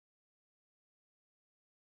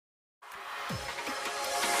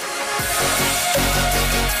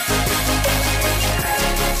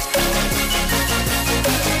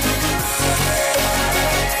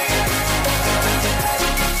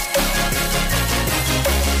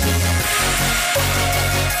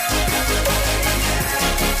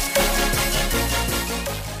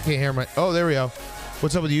can't hear my. Oh, there we go.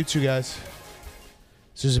 What's up with you two guys?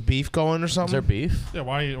 Is there a beef going or something? Is there beef? Yeah,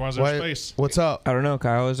 why is there space? What's up? I don't know,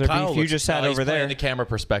 Kyle. Is there beef? You just sat over there. The camera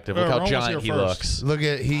perspective. Look how giant he looks. Look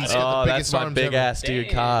at he's got the biggest that's my arms big ever. ass dude,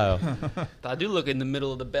 Kyle. I do look in the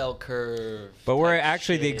middle of the bell curve. But we're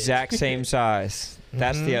actually the exact same size.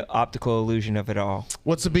 That's the optical illusion of it all.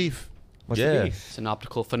 What's the beef? What's the beef? It's an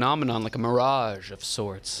optical phenomenon, like a mirage of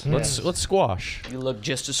sorts. Let's squash. You look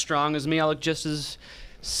just as strong as me. I look just as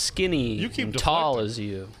skinny and tall as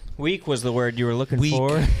you. Weak was the word you were looking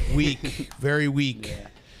for. Weak. Very weak.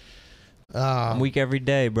 I'm weak every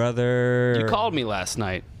day, brother. You called me last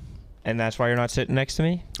night. And that's why you're not sitting next to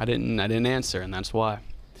me? I didn't answer, and that's why.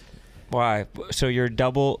 Why? So you're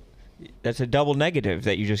double... That's a double negative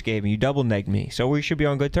that you just gave me. You double negged me. So we should be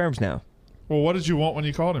on good terms now. Well, what did you want when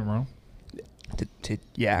you called him, Ron? To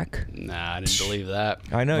yak? Nah, I didn't believe that.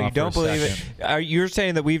 I know, you don't believe it. You're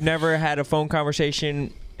saying that we've never had a phone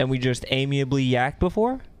conversation and we just amiably yacked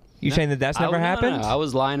before? You're saying that that's never happened? No. I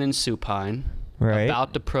was lying in supine,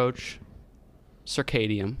 about to approach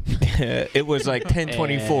circadium. It was like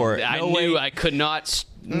 10:24. I knew I could not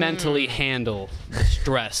mentally handle the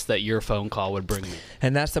stress that your phone call would bring me.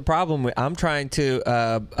 And that's the problem. I'm trying to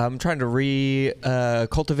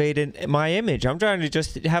cultivate my image. I'm trying to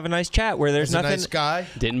just have a nice chat where there's nothing. A nice guy.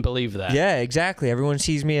 Didn't believe that. Yeah, exactly. Everyone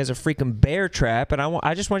sees me as a freaking bear trap, and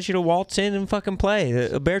I just want you to waltz in and fucking play.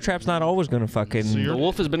 A bear trap's not always gonna fucking. So the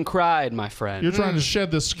wolf has been cried, my friend. You're trying to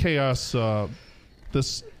shed this chaos,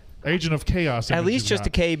 this agent of chaos. At least just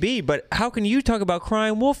a KB, but how can you talk about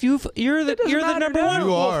crying wolf? You're the number one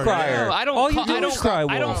wolf crier. No, I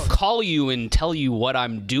don't call you and tell you what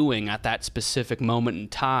I'm doing at that specific moment in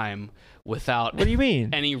time without What do you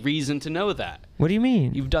mean? any reason to know that. What do you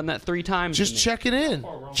mean? You've done that 3 times. Just checking in.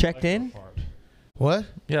 Checked in? What?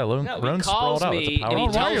 Yeah, Ron calls me and he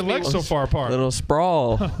Why are your legs so far apart? Little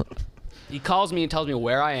sprawl. He calls me and tells me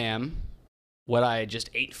where I am, what I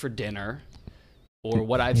just ate for dinner, or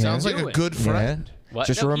what I've Sounds like a good friend. What?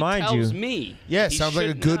 Just No, to remind he tells you. me. Yeah, He sounds like a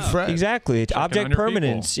should good know. friend. Exactly. It's Checking object on your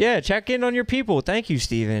permanence. Yeah, check in on your people. Thank you,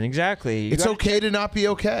 Steven. Exactly. It's okay to not be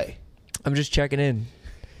okay. I'm just checking in.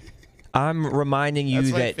 I'm reminding you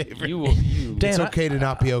That's my that favorite. Dan, It's okay to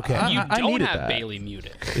not be okay. You I don't needed have that. Bailey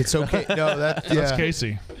muted. It's okay. No, that's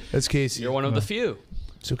Casey. That's Casey. You're one of the few.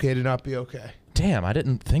 It's okay to not be okay. Damn, I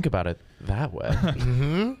didn't think about it that way.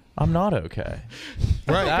 I'm not okay.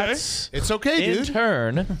 Right. That's It's okay, in dude.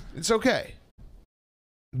 turn. It's okay.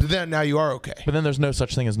 But then now you are okay. But then there's no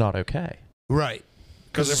such thing as not okay. Right.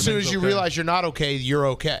 Because as soon as you realize you're not okay, you're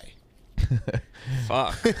okay.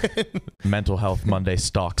 fuck. Mental health Monday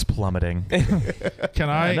stocks plummeting. Can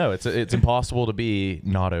I? No, it's impossible to be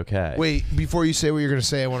not okay. Wait, before you say what you're going to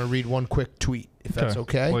say, I want to read one quick tweet, if that's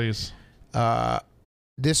okay. Please.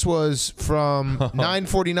 This was from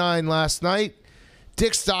 9:49 last night.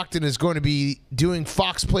 Dick Stockton is going to be doing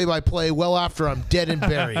Fox play-by-play well after I'm dead and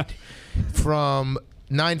buried. From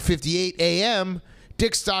 9:58 a.m.,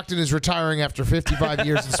 Dick Stockton is retiring after 55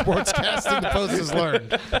 years in sportscasting, the Post has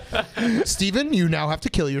learned. Steven, you now have to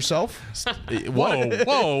kill yourself.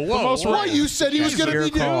 Whoa. Why you said he was going to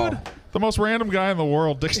be dude? The most random guy in the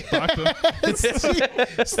world, Dick Stockton.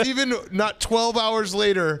 Steven, not 12 hours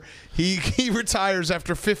later, he retires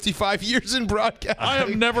after 55 years in broadcasting. I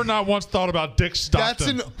have never not once thought about Dick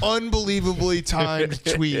Stockton. That's an unbelievably timed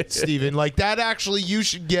tweet, Steven. Like, that actually, you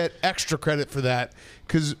should get extra credit for that.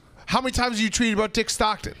 Because how many times have you tweeted about Dick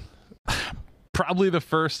Stockton? Probably the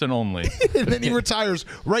first and only. And then he retires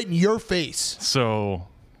right in your face. So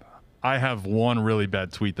I have one really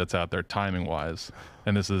bad tweet that's out there timing-wise,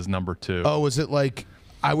 and this is number 2. Oh, was it like,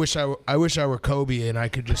 I wish I were Kobe and I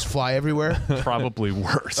could just fly everywhere? Probably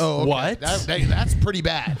worse. Oh, okay. What? That's pretty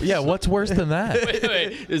bad. Yeah, what's worse than that?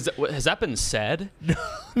 Wait. Has that been said?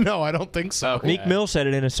 No, I don't think so. Okay. Meek Mill said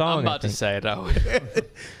it in a song. I'm about to say it. Oh.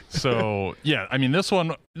 So, yeah, I mean, this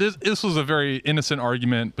was a very innocent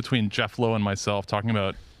argument between Jeff Lowe and myself talking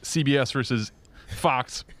about CBS versus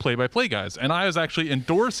Fox play-by-play guys. And I was actually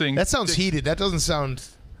endorsing... That sounds heated. That doesn't sound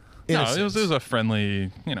innocent. No, it was a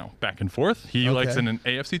friendly, back and forth. He likes an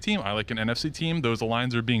AFC team. I like an NFC team. Those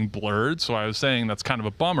lines are being blurred. So I was saying that's kind of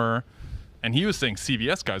a bummer. And he was saying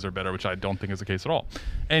CBS guys are better, which I don't think is the case at all.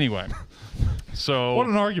 Anyway, so... What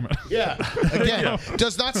an argument. Yeah. Again,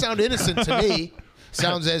 does not sound innocent to me.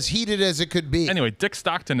 Sounds as heated as it could be. Anyway, Dick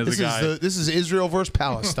Stockton is a guy... This is Israel versus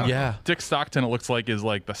Palestine. Yeah. Dick Stockton, it looks like, is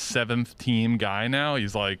like the 7th team guy now.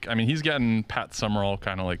 He's like, I mean, he's getting Pat Summerall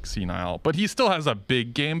kind of like senile, but he still has a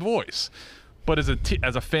big game voice. But as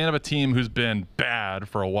a fan of a team who's been bad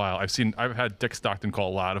for a while, I've had Dick Stockton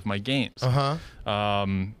call a lot of my games.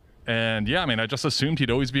 And yeah, I mean, I just assumed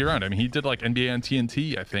he'd always be around. I mean, he did like NBA on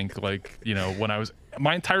TNT, I think, like, you know, when I was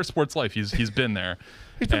my entire sports life, he's been there.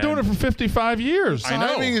 He's been doing it for 55 years. I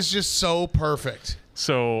know. Timing is just so perfect.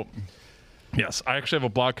 So, yes, I actually have a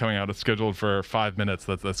blog coming out. It's scheduled for 5 minutes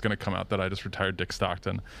that's going to come out that I just retired Dick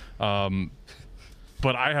Stockton.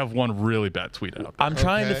 But I have one really bad tweet out. I'm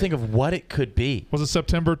trying to think of what it could be. Was it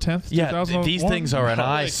September 10th, Yeah, 2001? these things are an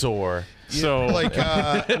eyesore. So, Like,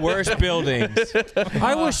 Worst buildings.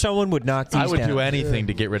 I wish someone would knock these I would down. do anything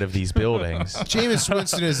to get rid of these buildings. Jameis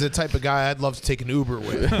Winston is the type of guy I'd love to take an Uber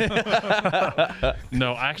with.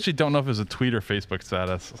 no, I actually don't know if it was a tweet or Facebook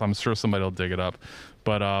status. So I'm sure somebody will dig it up.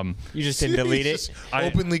 But You just didn't delete He's it? just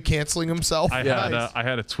openly canceling himself. I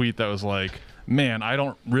had a tweet that was like, man, I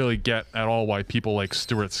don't really get at all why people like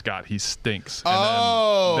Stuart Scott. He stinks. And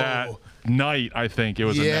Oh. then that night, I think it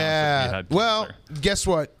was announced that he had Well, cancer. guess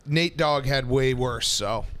what? Nate Dogg had way worse.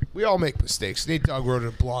 So we all make mistakes. Nate Dogg wrote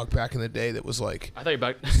a blog back in the day that was like, I thought you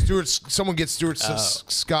about. someone gets Stuart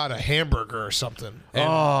Scott a hamburger or something. And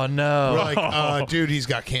Oh, no. we're like, dude, he's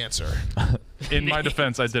got cancer. In my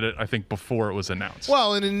defense, I did it, I think, before it was announced.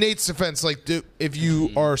 Well, and in Nate's defense, like, if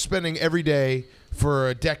you are spending every day for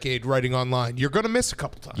a decade writing online, you're going to miss a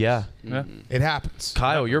couple times. Yeah. Yeah. It happens.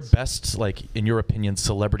 Kyle, your best, like, in your opinion,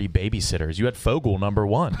 celebrity babysitters. You had Fogel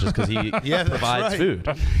 #1 just because he Yeah, that's provides right. food.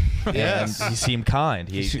 Yes. And he seemed kind.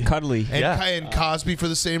 He's cuddly. And, Yeah. and Cosby for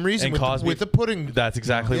the same reason And with, Cosby- with the pudding. That's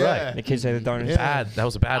exactly Yeah. right. The kids say the darn Yeah. Bad. That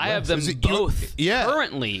was a bad I one. have them Is it you- both Yeah.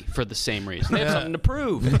 currently for the same reason. They have something to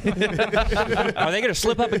prove. Are they going to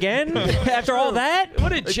slip up again after all that?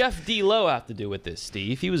 What did Jeff D. Lowe have to do with this,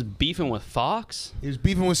 Steve? He was beefing with Fox. He was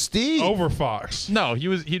beefing with Steve. Over Fox. No,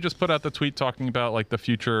 he just put out the tweet talking about like the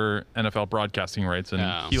future NFL broadcasting rights, and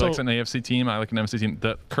Oh. he So- likes an AFC team. I like an NFC team.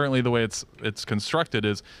 That currently the way it's constructed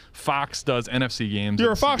is Fox does NFC games. You're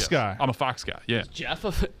and a Fox CBS. guy. I'm a Fox guy. Yeah. Jeff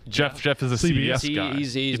Jeff is a CBS He- guy.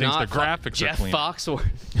 he's he thinks not the graphics Jeff are clean.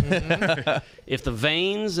 Foxworth. If the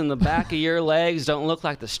veins in the back of your legs don't look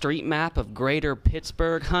like the street map of Greater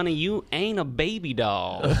Pittsburgh, honey, you ain't a baby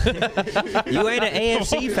doll. You ain't an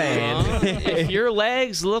AFC fan. If your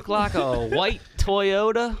legs look like a white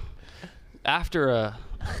Toyota after a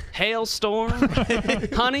hailstorm,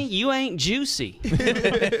 honey, you ain't juicy.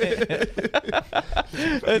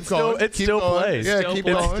 It still Keep still going. plays. Yeah, Still keep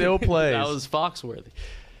plays. It going. still plays. That was Foxworthy.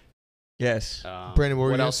 Yes. Brandon, what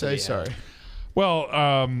were you going to else did say? he have? Sorry. Well,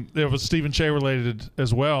 it was Stephen Shea related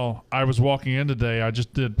as well. I was walking in today. I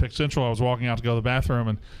just did Pick Central. I was walking out to go to the bathroom,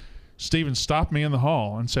 and Stephen stopped me in the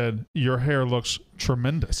hall and said, "Your hair looks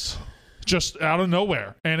tremendous." Just out of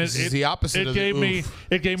nowhere, and This is the opposite It of the gave me oof.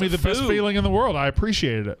 it gave me the best food. feeling in the world. I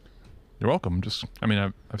appreciated it. You're welcome.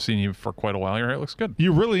 I've seen you for quite a while. Your hair looks good.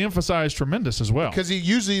 You really emphasized tremendous as well. Because he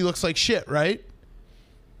usually looks like shit, right?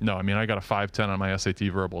 No, I mean I got a 5.10 on my SAT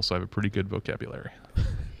verbal, so I have a pretty good vocabulary.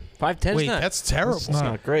 5'10"'s Wait, not. that's terrible. It's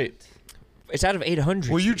not great. It's out of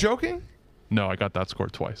 800. Were you joking? No, I got that score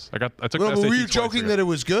twice. I took Well, the SAT were you twice joking ago. that it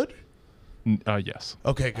was good? Yes.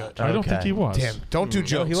 Okay, good. I don't think Okay. he was. Damn, don't do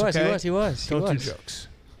jokes. he was. okay? He was. He was. Don't do was. jokes.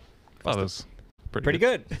 Oh, that was Pretty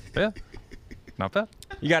good. Yeah. Not bad.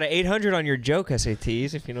 You got an 800 on your joke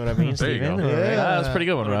SATs, if you know what I mean, There you Steven. go. All right. Yeah. That's a pretty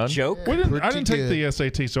good one, Ron. Joke. I didn't Pretty take good. the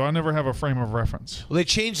SAT, so I never have a frame of reference. Well, they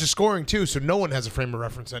changed the scoring too, so no one has a frame of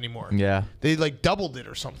reference anymore. Yeah. They like doubled it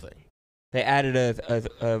or something. They added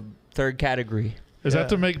a third category. Is that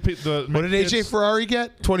to make the What did AJ Ferrari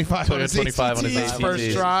get? 25 on his 25 on his ACTs, ACTs.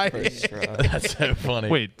 first try. That's so funny.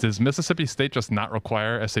 Wait, does Mississippi State just not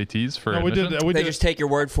require SATs for No, we admission? did. We They did. just take your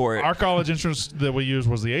word for it. Our college entrance that we used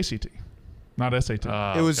was the ACT, not SAT.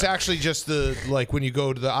 It was actually just the like when you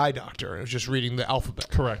go to the eye doctor. It was just reading the alphabet.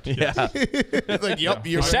 Correct. Yeah. Like, yep,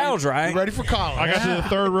 you're It sounds right. You're ready for college. I got to the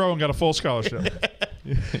third row and got a full scholarship.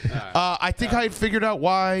 I think I figured out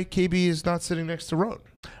why KB is not sitting next to Rone.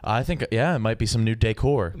 I think, yeah, it might be some new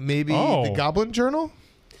decor. Maybe Oh. the Goblin Journal.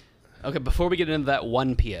 Okay, before we get into that,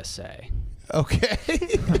 one PSA. Okay.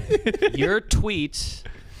 Your tweets,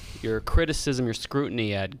 your criticism, your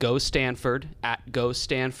scrutiny at Go Stanford,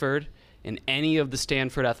 in any of the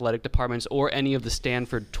Stanford athletic departments or any of the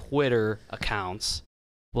Stanford Twitter accounts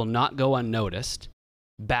will not go unnoticed.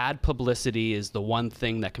 Bad publicity is the one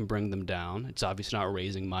thing that can bring them down. It's obviously not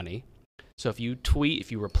raising money. So if you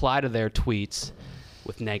reply to their tweets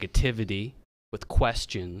with negativity, with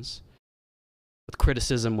questions, with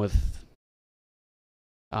criticism, with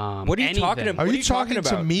What are you anything, talking about? Are What you talking to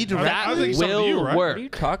about? me I directly? think so to will you, right? work. What are you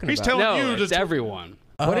talking He's about? telling No, you to it's everyone.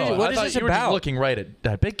 What is- Oh, what I is thought this you were just about? looking right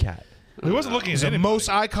at Big Cat. He wasn't looking It's at the anybody. most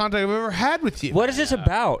eye contact I've ever had with you. What is this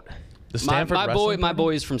about? The Stanford my wrestling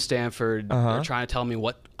boys program? from Stanford Uh-huh. are trying to tell me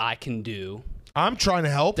what I can do. I'm trying to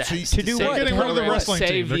help. To do save what? Getting rid of the wrestling team.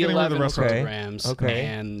 Save They're the getting rid of the 11 wrestling team. programs. Okay.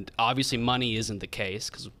 And obviously money isn't the case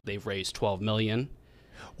because they've raised $12 million.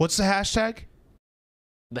 What's the hashtag?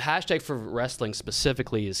 The hashtag for wrestling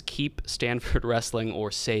specifically is keep Stanford Wrestling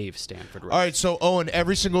or save Stanford Wrestling. All right, so Owen,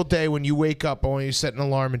 every single day when you wake up, I want you to set an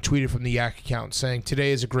alarm and tweet it from the Yak account saying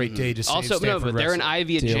today is a great day to save Also, Stanford no, but they're an Wrestling.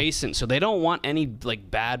 Ivy adjacent, so they don't want any like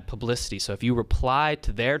bad publicity. So if you reply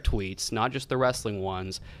to their tweets, not just the wrestling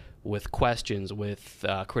ones, with questions, with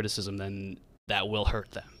criticism, then that will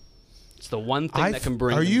hurt them. It's the one thing that can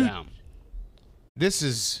bring them down. This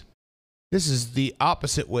is the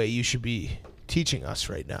opposite way you should be teaching us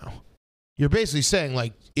right now. You're basically saying,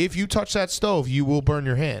 like, if you touch that stove, you will burn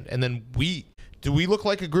your hand. And then do we look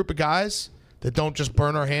like a group of guys that don't just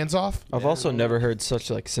burn our hands off? I've also never heard such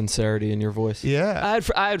like sincerity in your voice. Yeah.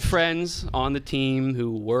 I had friends on the team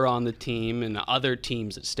who were on the team and other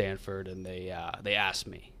teams at Stanford, and they asked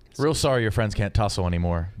me. Real sorry your friends can't tussle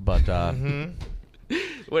anymore, but Now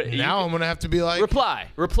I'm going to have to be like...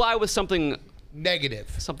 Reply with something negative.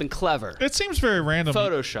 something clever. It seems very random.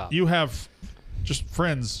 Photoshop. You have just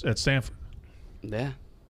friends at Stanford. Yeah.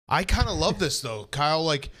 I kind of love this, though. Kyle,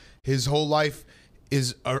 like, his whole life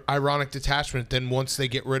is an ironic detachment. Then once they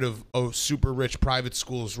get rid of a super rich private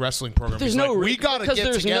school's wrestling program, There's he's no like, we got to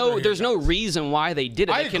get together. there's no reason why they did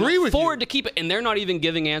it. I They can agree with afford you. to keep it, and they're not even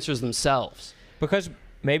giving answers themselves. Because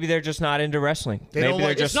maybe they're just not into wrestling. They Maybe don't they're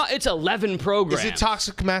like- just It's 11 programs. Is it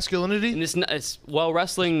toxic masculinity? And it's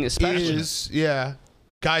wrestling especially. Yeah.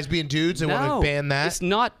 Guys being dudes, they want to ban that. It's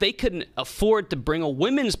not. They couldn't afford to bring a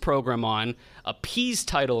women's program on, appease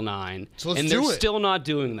Title IX, So let's and do they're it. still not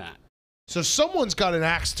doing that. So someone's got an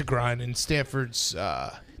axe to grind in Stanford's.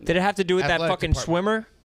 Did it have to do with that Athletic fucking department. swimmer?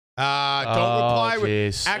 Don't reply.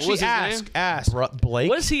 jeez. Actually, What was his ask. name? Ask. Blake.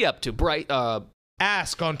 What is he up to?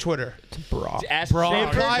 Ask on Twitter. Ask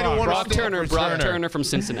Stanford? Reply to one Brock of Turner. Stanford's- Brock Turner from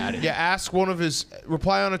Cincinnati. Yeah, ask one of his.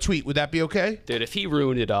 Reply on a tweet. Would that be okay? Dude, if he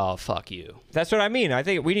ruined it all, fuck you. That's what I mean. I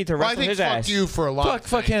think we need to Well, I wrestle think his fuck ass. you for a lot.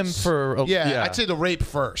 Fuck him for Yeah, I'd say the rape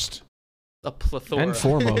first. A plethora. And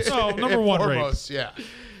foremost. No, number one rape. Foremost, yeah.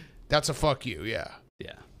 That's a fuck you. Yeah.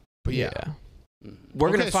 Yeah. But yeah. We're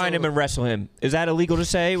Okay, gonna find so- him and wrestle him. Is that illegal to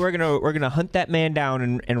say? We're gonna hunt that man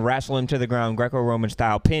down and wrestle him to the ground, Greco-Roman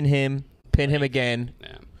style. Pin him again.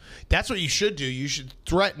 Yeah. That's what you should do. You should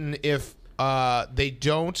threaten if they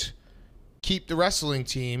don't keep the wrestling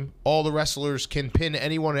team, all the wrestlers can pin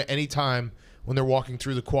anyone at any time when they're walking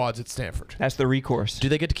through the quads at Stanford. That's the recourse. Do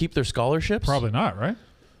they get to keep their scholarships? Probably not, right?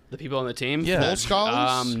 The people on the team? Yeah. Full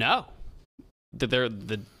scholars? No. The Who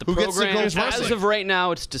gets to program, go as wrestling? of right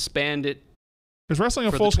now, it's disbanded Is wrestling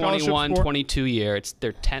a for full the scholarship 21, sport? 22 year.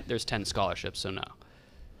 There's 10 scholarships, so no.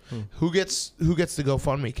 Who gets the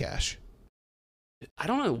GoFundMe cash? I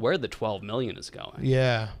don't know where the 12 million is going.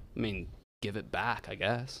 Yeah. I mean, give it back, I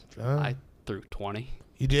guess. Oh. I threw 20.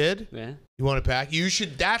 You did? Yeah. You want it back? You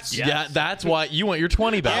should. That's Yeah, that's why you want your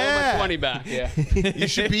 20 back. Yeah. My 20 back, yeah. You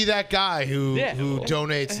should be that guy who Yeah.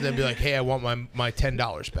 donates and then be like, hey, I want my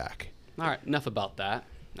 $10 back. All right, enough about that.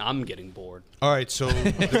 I'm getting bored. All right, so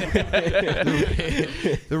the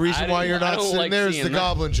reason why you're I not don't sitting like there is seeing the that.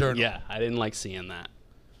 Goblin Journal. Yeah, I didn't like seeing that.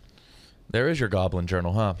 There is your Goblin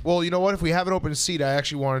Journal, huh? Well, you know what? If we have an open seat, I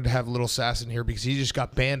actually wanted to have Little Sass in here because he just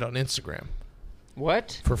got banned on Instagram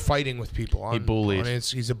What? for fighting with people. He bullied.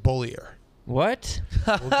 He's a bullier. What?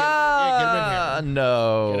 We'll get him in here.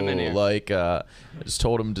 No. Get him in here. Like, I just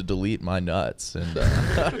told him to delete my nuts. And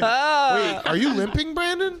Wait, are you limping,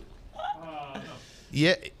 Brandon?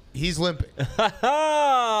 Yeah, he's limping.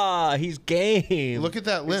 He's game. Look at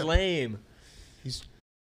that He's limp. lame. He's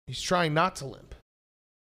trying not to limp.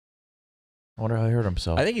 I wonder how he hurt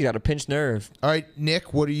himself. I think he's got a pinched nerve. All right,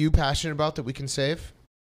 Nick, what are you passionate about that we can save?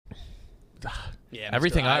 Yeah,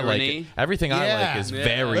 everything Mr. I Irony. like, everything I Yeah. like is Yeah.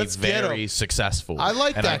 very, Let's get very 'em. successful. I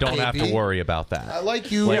like and I that, don't have KB. to worry about that. I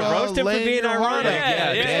like you. Yeah, roast him for laying being your heart ironic.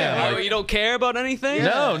 out. Yeah. Oh, you don't care about anything?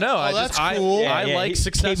 No, no. Oh, I just that's cool. I Yeah, like he's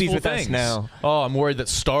successful with us things. now. Oh, I'm worried that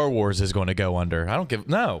Star Wars is going to go under. I don't give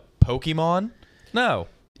no Pokemon. No.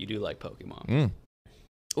 You do like Pokemon. Mm.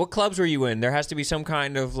 What clubs were you in? There has to be some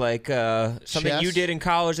kind of like something Chess? you did in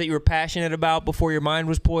college that you were passionate about before your mind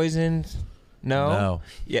was poisoned. No. No.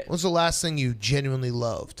 Yeah. What's the last thing you genuinely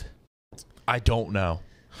loved? I don't know.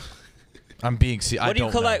 I'm being. I What do you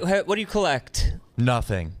don't collect? know. What do you collect?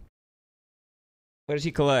 Nothing. What does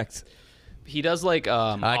he collect? He does like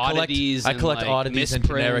oddities. I collect and, like, oddities and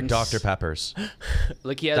generic misprints. Dr. Peppers.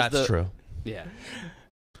 Like he has That's true. Yeah.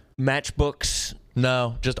 Matchbooks.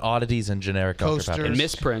 No, just oddities and generic Coasters. Dr. Peppers. And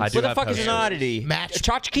misprints. I do What the have fuck is an posters. oddity? Match. A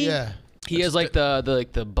tchotchke? Yeah. He has like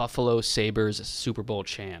the Buffalo Sabres Super Bowl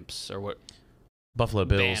champs or what? Buffalo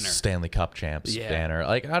Bills banner. Stanley Cup champs Yeah. banner.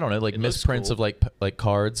 Like I don't know, like It looks misprints cool. of like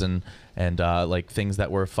cards and like things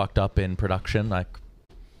that were fucked up in production. I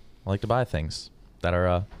like to buy things that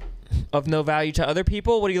are. Of no value to other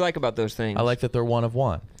people. What do you like about those things? I like that they're one of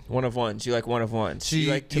one. one of ones. You like one of ones. So you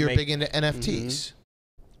like to you're make, big into NFTs.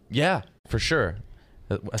 Yeah, for sure.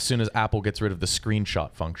 As soon as Apple gets rid of the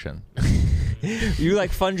screenshot function, You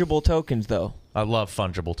like fungible tokens though. I love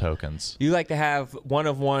fungible tokens. You like to have one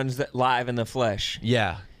of ones that live in the flesh.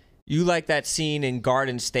 Yeah, You like that scene in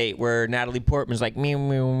Garden State where Natalie Portman's like meow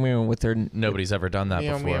meow meow with her. nobody's ever done that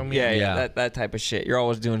Meow, before. meow, meow. Yeah, Yeah. that type of shit. You're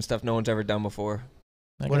always doing stuff no one's ever done before.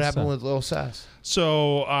 I What guess happened so. with Lil Sass?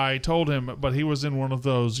 So I told him, but he was in one of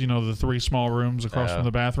those, the 3 small rooms across from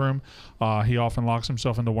the bathroom. He often locks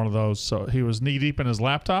himself into one of those. So he was knee deep in his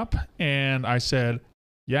laptop, and I said,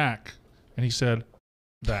 "Yak," and he said,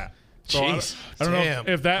 "That." So Jeez. I don't Damn.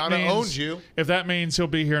 know if that Kinda means owns you. If that means he'll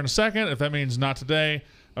be here in a second. If that means not today,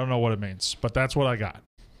 I don't know what it means. But that's what I got.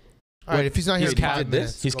 All right, if he's not here He's, in 5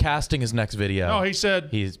 minutes, he's go- casting his next video. No, he said.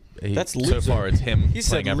 That's so loser. far it's him. He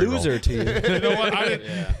said playing every loser role. to you. You know what? I didn't.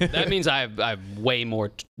 Yeah. That means I have way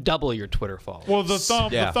more, double your Twitter followers. Well, the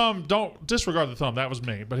Yeah. thumb. Don't disregard the thumb. That was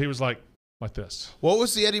me. But he was like this. What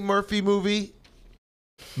was the Eddie Murphy movie?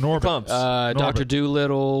 Norbit. Bumps. Dr. Norbit.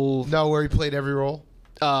 Doolittle. No, where he played every role.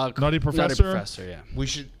 Nutty Professor. Nutty Professor, yeah.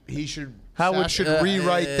 He should. How Sass would- should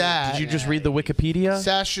rewrite that? Did you just read the Wikipedia?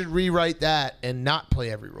 Sass should rewrite that and not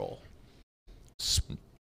play every role.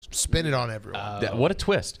 Spin it on everyone. Yeah, what a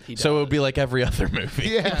twist. He So it would does. be like every other movie.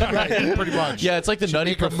 yeah, right, pretty much. Yeah, it's like the Should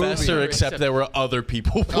Nutty make a movie. Professor, except there were other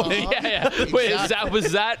people playing. Yeah. Wait,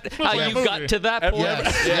 was that how like a you movie. got to that point?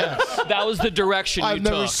 Yes, yes. That was the direction I've you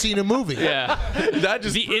never took. seen a movie. Yeah. That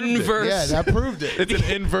just The proved it. inverse. Yeah, that proved it. It's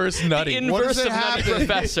an inverse Nutty. The What does inverse it of Nutty happen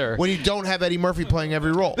Professor. when you don't have Eddie Murphy playing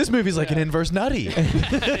every role? This movie's like an inverse Nutty.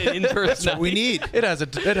 Inverse That's what we Nutty. need. It has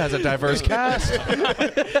a diverse cast.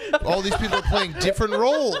 All these people are playing different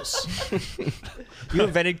roles. You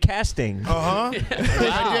invented casting. Uh huh.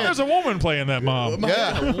 There's a woman playing that mom.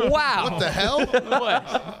 Yeah. Wow. What the hell?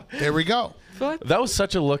 What? There we go. That was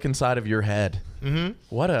such a look inside of your head. Mm-hmm.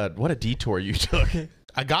 What a detour you took.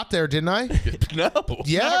 I got there, didn't I? No.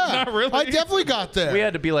 Yeah. Not really. I definitely got there. We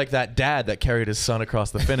had to be like that dad that carried his son across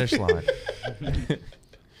the finish line.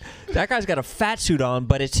 That guy's got a fat suit on,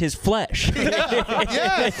 but it's his flesh.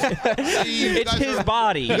 Yes. See, you It's guys his are-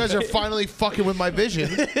 body. You guys are finally fucking with my vision.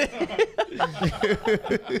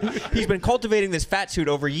 He's been cultivating this fat suit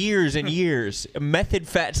over years and years. A method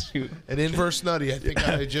fat suit. An inverse nutty. I think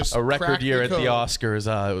I just A record cracked year at the code. Oscars.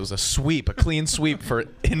 It was a clean sweep for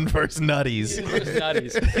inverse Nutties.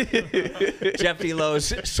 Jeff D.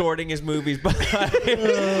 Lowe's sorting his movies by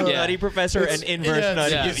Nutty Professor and Inverse yeah,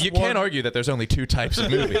 Nutty. yeah. You can't argue that there's only 2 types of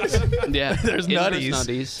movies. Yeah. There's Inverse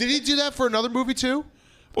Nutties. Did he do that for another movie too?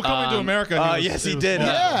 Well, Coming to America. Yes, he was did.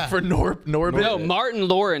 flying. Yeah. For Norbit. No, Martin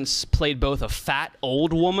Lawrence played both a fat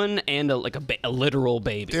old woman and a literal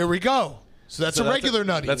baby. There we go. So that's a regular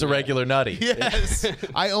nutty. That's a regular Nutty. Yes.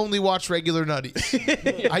 I only watch regular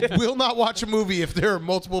nutties. I will not watch a movie if there are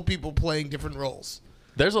multiple people playing different roles.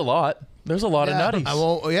 There's a lot. There's a lot Yeah, of Nutties. I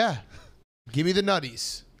won't. Oh, yeah. Give me the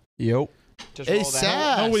nutties. Yep. Hey,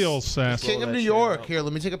 Sass. No wheels, Sass. King of New York. Here,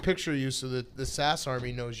 let me take a picture of you so that the Sass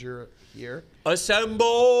Army knows you're here.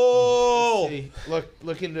 Assemble! See,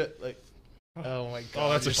 look into like. Oh my god. Oh,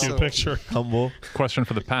 that's a you're cute so- picture. Humble. Question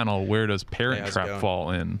for the panel: where does Parent Hey, how's it Trap going?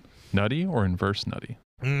 fall in? Nutty or inverse Nutty?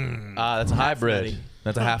 That's a hybrid. Nutty.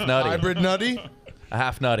 That's a half Nutty. Hybrid nutty. A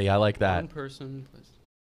half Nutty. I like that. One person.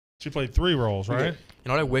 She played 3 roles, right? You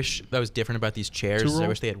know what I wish that was different about these chairs? 2 Is I roll?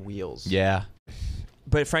 wish they had wheels. Yeah.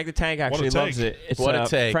 But Frank the Tank actually What a loves take. it. It's, What a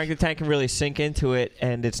take. Frank the Tank can really sink into it,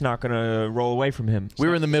 and it's not going to roll away from him. We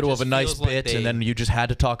were in the middle of a just nice feels like bit, they- and then you just had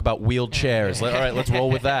to talk about wheeled chairs. All right, let's roll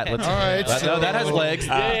with that. Let's, All right, no, that has so- legs.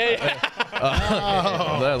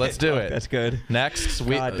 Let's do it. That's good. Next,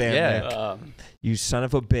 God damn yeah. You son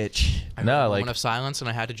of a bitch. I No, heard a like- moment of silence, and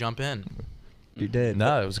I had to jump in. You did.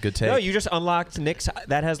 No, it was a good take. No, you just unlocked Nick's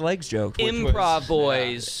That Has Legs joke. which was- Improv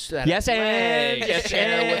boys. that Yes, have and- legs, yes,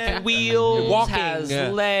 chair and- with wheels. Walking, Has uh,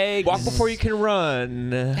 legs. Walk before you can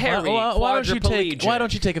run. Harry, why don't you quadriplegic. why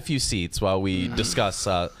don't you take a few seats while we discuss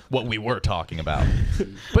what we were talking about?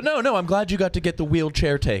 But no, I'm glad you got to get the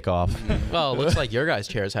wheelchair take off. Well, it looks like your guys'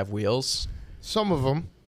 chairs have wheels. Some of them.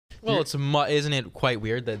 Well, isn't it quite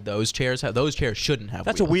weird that those chairs shouldn't have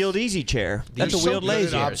That's a wheels. wheeled easy chair. That's a These wheeled so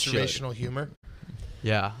lazy. good. Observational humor.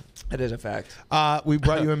 Yeah. That is a fact. We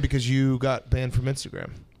brought you in because you got banned from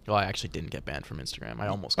Instagram. Well, I actually didn't get banned from Instagram. I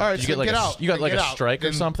almost got All right, Did you so get like get a- out. you got like Get a out. strike or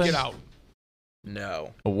Then something? Get out.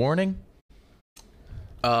 No. A warning?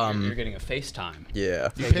 You're getting a FaceTime. Yeah.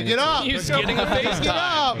 Pick it up. He's Pick it getting a up. Pick it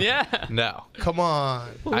up. FaceTime. Yeah. No. Come on.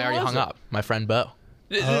 I already hung up. My friend Bo.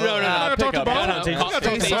 No. talk Pick to up. Bo. No, Talk to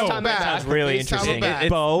FaceTime Bo. back. Sounds really FaceTime interesting. back.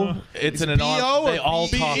 Bo. It's an B-O They all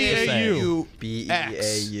talk the same. B-E-A-U.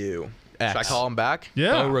 B-E-A-U. Should I X. call him back?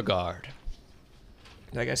 Yeah. Beauregard.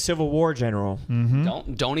 Like a Civil War general.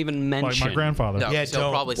 Don't even Like mention. my grandfather. No, Yeah, 'cause he'll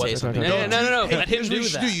don't. probably say something. No. Let him Here's what do you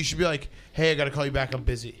should that. do. You should be like, hey, I got to call you back. I'm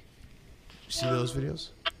busy. You see those videos?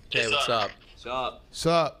 Hey, what's up? Sup?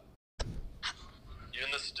 Sup? You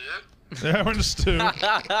in the stew? Yeah, we're in the stew. Bo?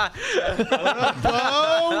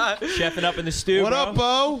 Chefing up in the stew, What bro. up,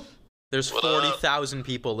 Bo? There's What up? 40,000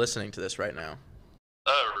 people listening to this right now.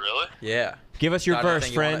 Oh, really? Yeah. Give us your Got verse,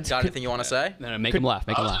 anything you wanna- friend. Got anything you want to say? No, make him laugh.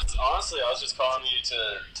 Make him laugh. Honestly, I was just calling you to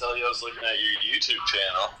tell you I was looking at your YouTube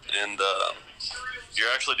channel, and you're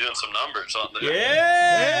actually doing some numbers on there.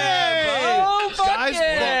 Hey! Oh, fuck Guys,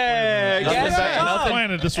 yeah. Nothing Gas bad, him up. nothing.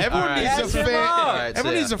 Planted this was Everyone All right. needs Gas a him fan. up. All right,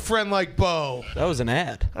 Everyone so needs a friend like Bo. That was an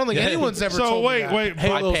ad. I don't think anyone's ever So told me wait, that. wait. Hey,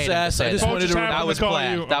 I little paid him to sass. say I just that. wanted Just to. happened That to was call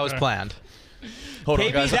planned. you. That was Okay. planned. Hold on,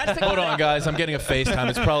 KB, guys. that's the- Hold on, guys. I'm getting a FaceTime.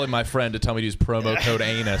 It's probably my friend to tell me to use promo code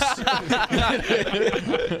anus.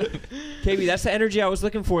 KB, that's the energy I was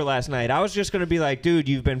looking for last night. I was just gonna be like, dude,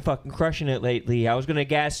 you've been fucking crushing it lately. I was gonna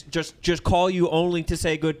just call you only to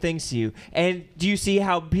say good things to you. And do you see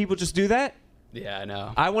how people just do that? Yeah, I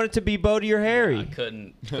know. I wanted to be Bo to your I Harry.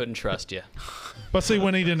 couldn't trust you. But see,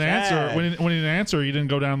 when he didn't answer, Sad. when he didn't answer, he didn't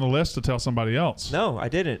go down the list to tell somebody else. No, I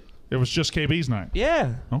didn't. It was just KB's night.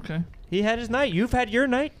 Yeah, Okay. he had his night. You've had your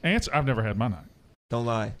night. Answer. I've never had my night. Don't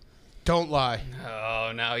lie. Don't lie.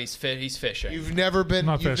 Oh, now he's fishing. You've never been.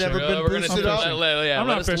 Not You've fishing. never been we're gonna boosted do up. fishing. Yeah, I'm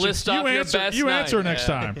let not us fishing. list You off your answer. best You night. answer next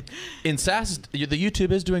Yeah. time. In Sass, the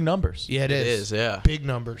YouTube is doing numbers. Yeah, it It is. is, yeah. Big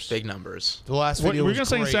numbers. Big numbers. The last What, video we're was gonna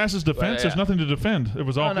say in great. Sass's defense. There's yeah. nothing to defend. It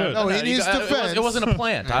was all good. no, in his defense- it wasn't a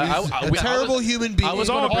plant. A terrible human being. I was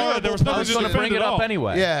all going good. There was nothing to to bring defend it at up all.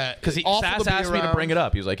 anyway. Yeah, because awful Sass to be asked me to around. bring it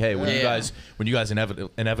up. He was like, "Hey, when you guys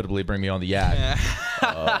inevitably bring me on the yak,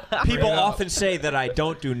 People often say that I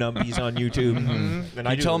don't do numbies on YouTube. And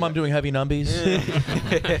I you do. tell him I'm doing heavy numbies."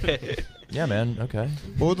 Yeah, man. Okay.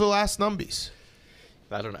 What were the last numbies?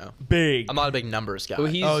 I don't know. big. I'm not a big numbers guy. Oh,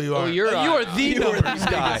 he's, Oh, you are. you're You are the numbers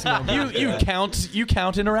guy. You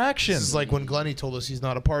count interactions. This is like when Glenny told us he's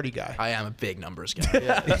not a party guy. I am a big numbers guy.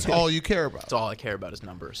 That's all you care about. That's all I care about is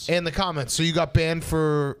numbers. And the comments. So you got banned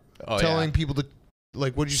for Oh, telling yeah. people to,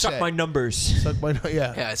 like, what'd you Suck say? my numbers. Suck my.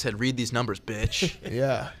 Yeah. Yeah, I said, read these numbers, bitch.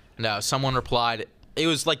 Yeah. No, someone replied. It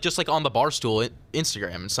was like just like on the Barstool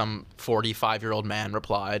Instagram, and some 45-year-old man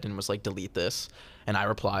replied and was like, delete this. And I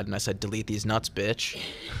replied and I said, delete these nuts, bitch.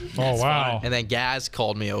 Oh wow. And then Gaz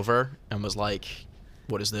called me over and was like,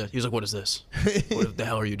 what is this? He was like, what is this? What the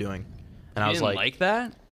hell are you doing? And I You was didn't like, like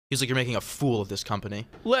that? he was like, you're making a fool of this company.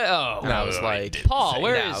 Oh, And I was like, Paul,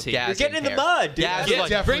 where no, is he? Gaz You're getting in didn't the care. mud, dude. Gaz Yeah, was like,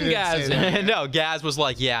 Definitely bring didn't Gaz say in. no, Gaz was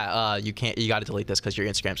like, yeah, you got to delete this because your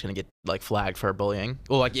Instagram's gonna get like flagged for bullying.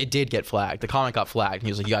 Well, like it did get flagged. The comment got flagged, and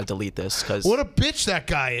he was like, you got to delete this because. What a bitch that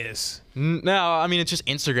guy is. No, I mean it's just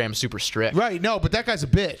Instagram's super strict. Right. No, but that guy's a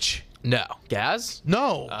bitch. No, Gaz.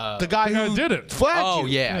 No. the guy the guy who did it. flagged Oh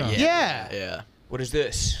you. yeah. What is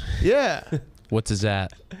this? Yeah. What's his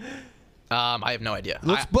at? I have no idea.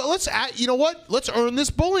 Let's add, you know what? Let's earn this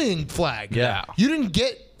bullying flag. Yeah. You didn't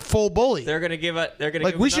get full bully. They're gonna give it. They're gonna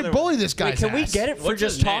Like, give we another should bully one. this guy's Wait, can we ass. get it for What's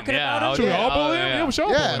just his name? talking Yeah, about Should it? we all Yeah, bully him? yeah. Yeah, we should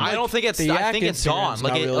all Yeah, bully him. I don't think it's. The I think it's gone. Instagram's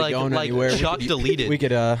Like not it, really going like anywhere. Chuck deleted. We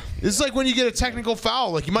could This is like when you get a technical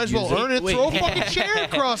foul. Like, you might as well earn it. Wait. Throw a fucking chair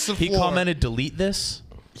across the He floor. commented, "Delete this."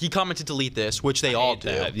 He commented delete this, which they all hate do.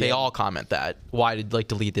 that, They yeah. all comment that. Why did like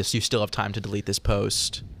delete this? You still have time to delete this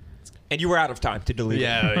post. And you were out of time to delete it.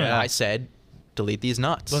 And I said, delete these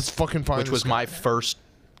nuts. Let's fucking find Which this was guy. my first.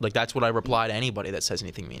 Like that's what I reply to anybody that says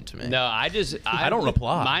anything mean to me. No, I don't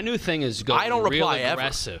reply. My new thing is go I don't real reply ever.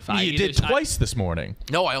 aggressive. You did twice this morning.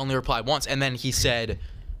 No, I only replied once, and then he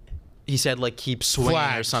said like keep swinging or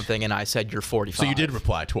Flagged. something, and I said you're 45. So you did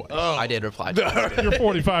reply twice. I did reply. twice. Your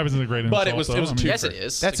 45 isn't a great insult. But it was though. I mean, two- Yes, it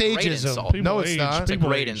is. That's It's a great ageism. insult. People No, it's age. not. It's a People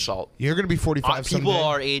great age. insult. You're going to be 45 People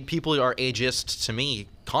someday. are ageist to me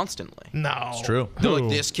constantly. No. It's true. They're like Who?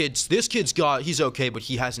 this kid's he's okay, but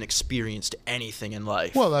he hasn't experienced anything in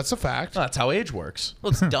life. Well, that's a fact. That's how age works.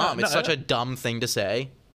 Well, it's dumb. It's such a dumb thing to say.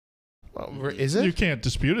 Well, is You it? can't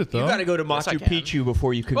dispute it though. You gotta go to Yes, I Machu can. Picchu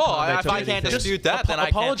before you can. Oh, comment if on I can't anything. dispute that, then I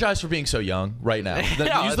can't. apologize for being so young right now. No, Use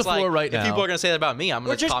the it's like, floor right now. If people are gonna say that about me, I'm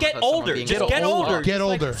gonna Or just comment get on someone older. being Just old. get older. Get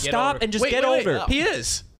older. Stop and just Wait, get wait, wait. older. He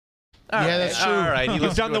is. Yeah, that's true. All right, he You've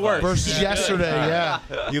looks done the good. work. Versus yesterday, yeah.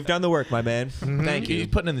 You've done the work, my man. Thank He's you.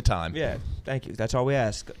 putting in the time. Yeah, thank you. That's all we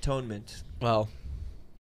ask. Atonement. Well,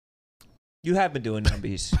 You have been doing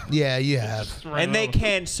numbies. Yeah, you have. And they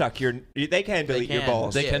can they can delete your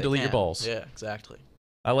balls. They can delete your balls. Yeah, exactly.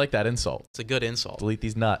 I like that insult. It's a good insult. Delete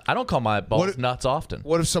these nuts. I don't call my balls nuts often.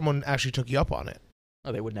 What if someone actually took you up on it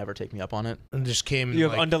Oh, they would never take me up on it. and just came You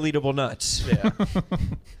have like, undeletable nuts. Yeah.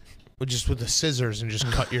 just with the scissors and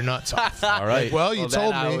just cut your nuts off? All right. Like, well, you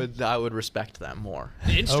told me. I would respect them more.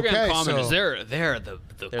 The Instagram Okay, commenters, so- they're the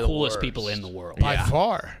the coolest worst. people in the world. By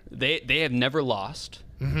far. They have never lost.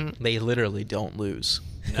 They literally don't lose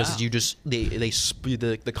because you just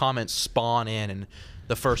the comments spawn in, and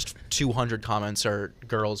the first 200 comments are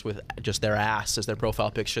girls with just their ass as their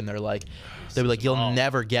profile picture, and they're like, you'll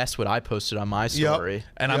never guess what I posted on my story.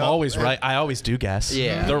 And I'm always right. I always do guess.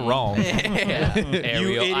 Yeah. They're wrong. Yeah.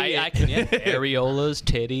 I can areolas,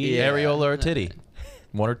 titty. Yeah. Areola or titty.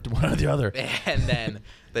 One or the other. And then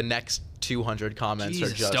the next 200 comments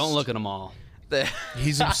Jesus, are just don't look at them all.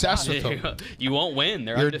 He's obsessed with them. You won't win.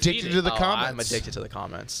 They're You're undefeated. addicted to the I'm comments. addicted to the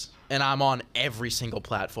comments. And I'm on every single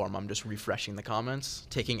platform. I'm just refreshing the comments,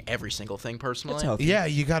 taking every single thing personally. That's healthy. Yeah,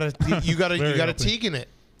 you gotta Very healthy. teak in it.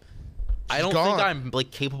 I don't gone. think I'm like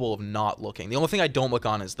capable of not looking. The only thing I don't look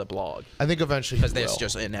on is the blog I think eventually you because it's will.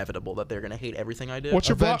 just inevitable that they're gonna hate everything I do. What's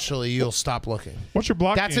your block? Eventually you'll stop looking. What's your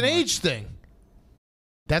block? That's an game like? age thing.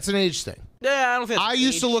 That's an age thing. Yeah, I don't think. I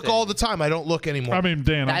used to look all the time. I don't look anymore. I mean,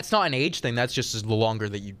 Dan, That's not an age thing. That's just the longer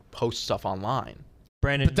that you post stuff online.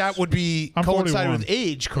 Brandon. but that would be I'm coincide 41. with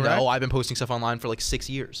age, correct? No, I've been posting stuff online for like 6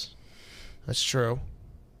 years. That's true.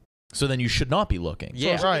 So then you should not be looking.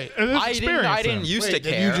 Yeah, Right. It is I experience didn't then. used Wait, to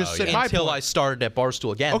then you care just said my until point. I started at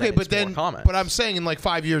Barstool again. Okay, then but it's more then, comments. but I'm saying in like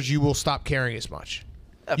 5 years you will stop caring as much.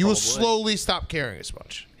 You will Probably. slowly stop caring as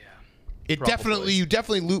much. Yeah. It Probably. you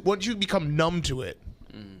definitely once you become numb to it.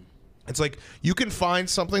 It's like you can find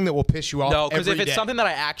something that will piss you off. No, because if every it's day. something that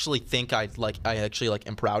I actually think I actually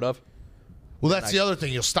am proud of. well, that's the other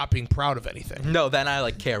thing. You'll stop being proud of anything. No, then I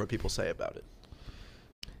care what people say about it.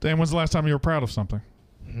 Dan, when's the last time you were proud of something?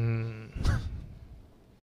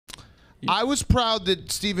 I was proud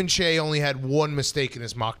that Stephen Shea only had one mistake in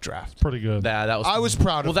his mock draft. Pretty good. That was. I was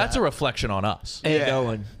proud of Well, that's that. a reflection on us. and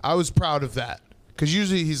Owen. I was proud of that because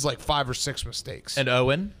usually he's like 5 or 6 mistakes. And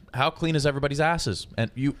Owen, how clean is everybody's asses?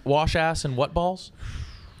 And you wash ass and what balls?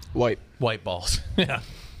 White. White balls. Yeah.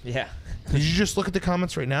 Yeah. Did you just look at the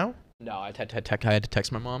comments right now? No, I had to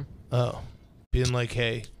text my mom. Oh, being like,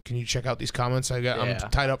 hey, can you check out these comments? Yeah. I'm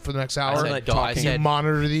tied up for the next hour. I Can you said,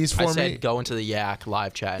 monitor these for I me? said go into the Yak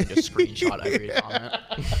live chat and just screenshot every comment.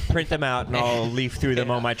 Print them out and I'll leaf through them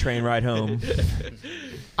on my train ride home.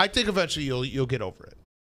 I think eventually you'll get over it.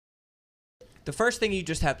 The first thing you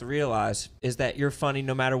just have to realize is that you're funny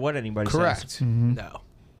no matter what anybody says. Correct. No,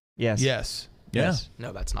 Yes. Yes. Yeah.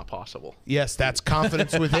 no, that's not possible. Yes, that's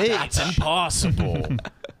confidence with age. It's impossible.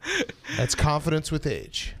 That's confidence with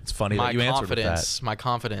age. It's funny My that you answered with that. my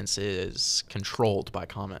confidence is controlled by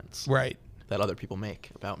comments Right. that other people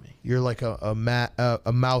make about me. You're like a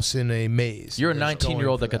mouse in a maze. You're a You're just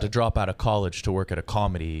 19-year-old going that for got to drop out of college to work at a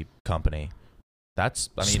comedy company. That's,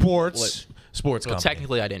 I mean, Sports. sports Well, company.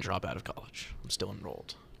 technically, I didn't drop out of college. I'm still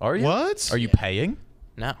enrolled. Are you? What? Are you paying?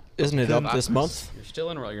 No. Isn't it up this month? You're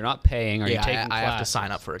still enrolled. You're not paying. Are you Yeah, taking I have to classes?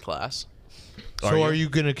 sign up for a class. So are you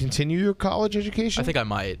going to continue your college education? I think I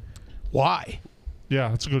might. Why? Yeah,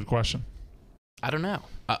 that's a good question. I don't know.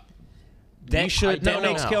 That, We should. that No,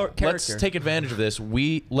 makes no. character. Let's take advantage of this.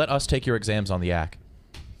 Let us take your exams on the Yak.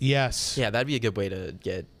 Yes. Yeah, that'd be a good way to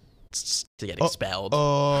get expelled.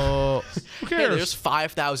 Oh. Who Hey, cares? there's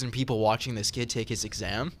 5,000 people watching this kid take his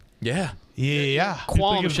exam. Yeah. Yeah.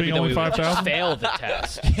 Qualm it's should be being that we only would 5,000? fail the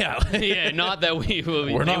test. Yeah. Yeah, not that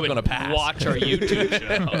We're not would gonna pass. watch our YouTube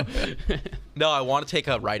show. No, I want to take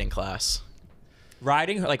a writing class.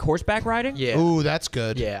 Riding, like horseback riding? Yeah. Ooh, that's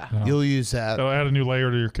good. Yeah. You'll use that. That'll add a new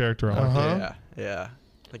layer to your character. I like Uh-huh. that. Yeah.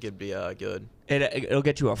 I think it'd be good. It'll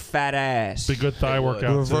get you a fat ass. Be a good thigh It would.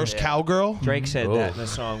 workout. too. Reverse Yeah. cowgirl. Drake said Oh. that in a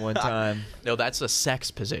song one time. No, that's a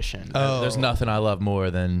sex position. Oh. There's nothing I love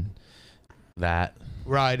more than that.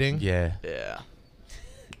 Riding. Yeah. Yeah.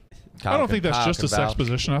 I don't think that's just a sex Talk about-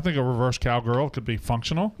 position. I think a reverse cowgirl could be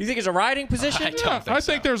functional. You think it's a riding position? I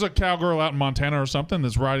think there's a cowgirl out in Montana or something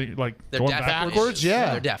that's riding, like They're going definitely- backwards.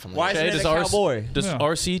 Yeah. They're definitely. Why is Okay, it does a RC cowboy? Does Yeah.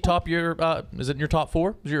 RC top your? Is it in your top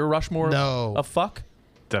 4? Is your Rushmore? No. A fuck?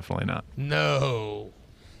 Definitely not. No.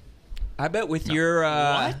 I bet with your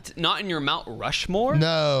What? Not in your Mount Rushmore?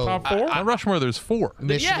 No. Top 4? On Rushmore, there's 4.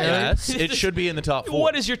 Missionary. Yes, it should be in the top 4.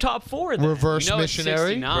 What is your top 4 then? Reverse You know it's missionary.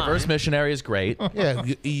 69. Reverse missionary is great. Yeah.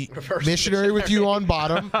 Missionary with you on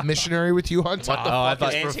bottom. Missionary with you on top. I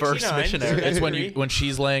thought And reverse 69. missionary. it's when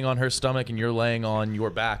she's laying on her stomach and you're laying on your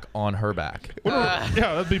back on her back. Yeah,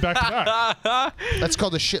 that'd be back to back. That's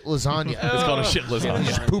called a shit lasagna. It's called a shit lasagna.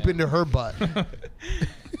 Just poop into her butt.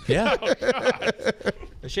 Yeah.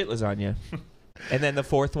 The shit lasagna. And then the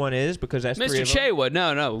fourth one is because that's 3 Mr. of them. Chaywood,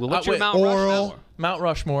 no. What's your wait, Mount oral. Rushmore? Mount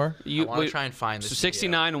Rushmore. You, I want to try and find this. So video.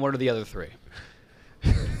 69, and what are the other 3?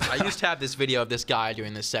 I used to have this video of this guy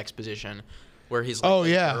doing this sex position where he's like, Oh,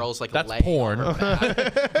 yeah. girls like That's laying porn. on her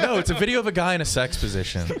back. No, it's a video of a guy in a sex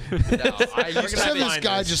position. No, I used Just to have this find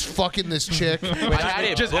guy just fucking this chick. I had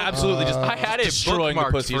it Just book- absolutely just I had it destroying the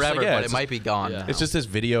bookmarked pussy. It's like, forever, yeah, but it's it might be gone. It's just this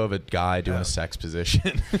video of a guy doing a sex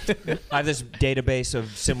position. I have this database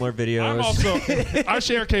of similar videos. I'm also. I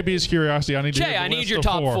share KB's curiosity. I need to. Jay, hear the I need list your of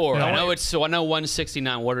top 4. Yeah, I know it's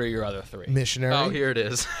 169. What are your other 3? Missionary. Oh, here it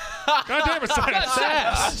is. God damn it,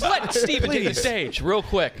 Science. Let Steven take the stage real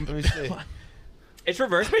quick. It's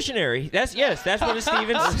reverse missionary. That's one of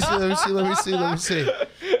Steven's. Let me see.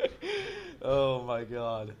 Oh my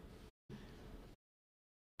god.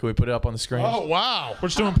 Can we put it up on the screen? Oh, wow. We're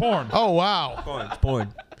just doing porn. Oh, wow.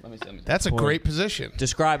 Porn. Let me see. That's a great position.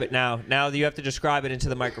 Describe it now. Now you have to describe it into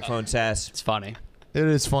the microphone, Sass. It's funny. It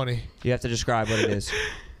is funny. You have to describe what it is.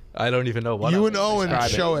 I don't even know what. You I and was Owen describe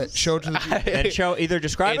it. show it. Show it to the people. And show either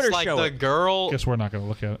describe It's it or like show the it. girl. Guess we're not going to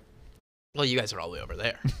look at it. Well, you guys are all the way over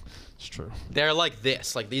there. It's true. They're like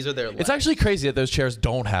this. Like these are their legs. It's actually crazy that those chairs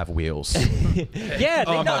don't have wheels. Yeah, they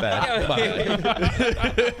Oh, my don't. bad. My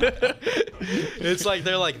bad. It's like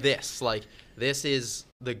they're like this. Like this is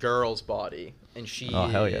the girl's body, and she Oh,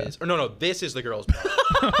 hell yeah. is. Or no, this is the girl's body.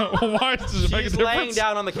 Why does it make a She's laying difference?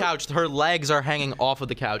 down on the couch. Her legs are hanging off of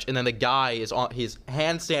the couch, and then the guy is on. He's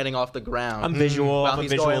hand standing off the ground. I'm visual. While I'm a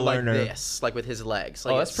he's visual going learner. like this, like with his legs.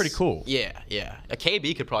 Like Oh, that's it's- pretty cool. Yeah, yeah. A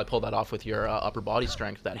KB could probably pull that off with your upper body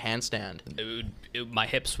strength, that handstand. My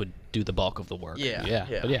hips would do the bulk of the work. Yeah, Yeah.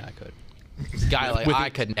 yeah. But yeah, I could. Guy like I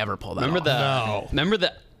could never pull that. Remember off. the? Remember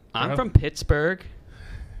the? I'm from Pittsburgh,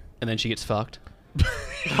 and then she gets fucked.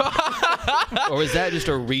 Or is that just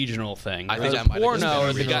a regional thing? I There think was that a might have just porno, been a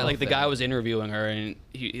or the guy, regional like the thing. guy was interviewing her, and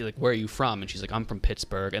he like, "Where are you from?" And she's like, "I'm from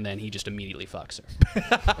Pittsburgh," and then he just immediately fucks her.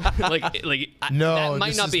 No, that might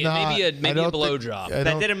this not is be not- maybe I a don't think- blowjob. I That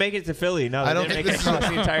don't- didn't make it to Philly. No, I that don't didn't think make it this across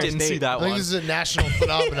the entire Didn't state. see that I think one. this is a national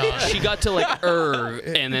phenomenon. She got to like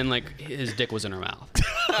and then like his dick was in her mouth.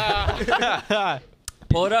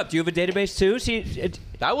 Pull it up. Do you have a database too? See,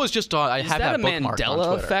 That was just on. I Is have that a bookmarked on Mandela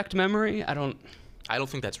Twitter. effect memory? I don't. I don't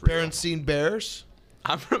think that's real. Parents seen bears?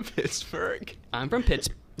 I'm from Pittsburgh. I'm from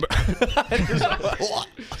Pittsburgh.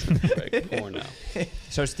 Porno.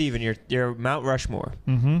 so Steven, you're Mount Rushmore.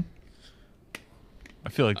 I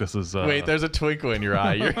feel like this is. Wait, there's a twinkle in your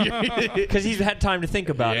eye. Because he's had time to think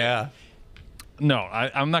about it. Yeah. No,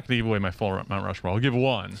 I'm not going to give away my full Mount Rushmore. I'll give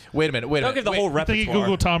one. Wait a minute. Don't give the whole I think you repertoire.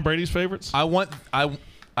 Google Tom Brady's favorites.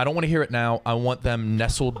 I don't want to hear it now. I want them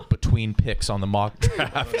nestled between picks on the mock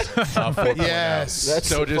draft. 4.0. Yes.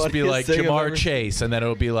 So just be like Jamar Chase, and then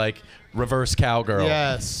it'll be like reverse cowgirl.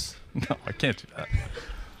 Yes. No, I can't do that.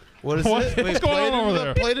 What is What? it? What's going play it on in over the-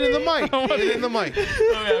 there? Play it in the mic. Play it in the mic.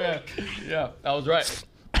 Yeah, that was right.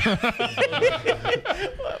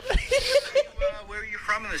 Where are you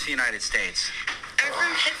from in this United States? I'm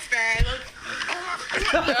from Pittsburgh.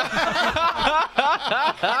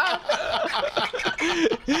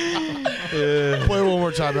 Play it one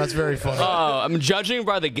more time. That's very funny. I'm judging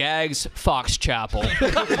by the gags. Fox Chapel.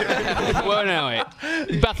 Well, no,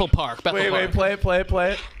 wait. Bethel Park. Bethel Park.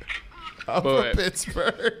 Play it. I'm from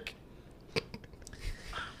Pittsburgh.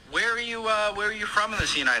 Where are you from in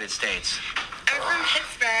this United States? I'm from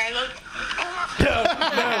Pittsburgh.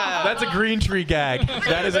 That's a Green Tree gag.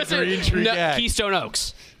 That is a Green Tree No, gag. Keystone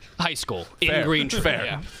Oaks High School Fair. in Green Tree. Fair.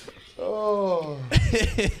 Yeah. Oh.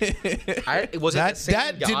 Was it That the same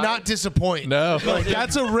that guy? did not disappoint. No. Like,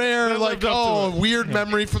 that's a rare, like, lived up to weird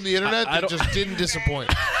memory from the internet I that don't- just didn't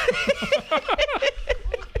disappoint.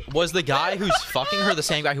 Was the guy who's fucking her the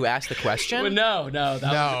same guy who asked the question? Well, no.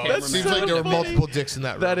 That No, was it the seems cameraman. like there were multiple dicks in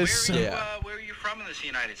that room. That is so. Yeah. Where are you from in this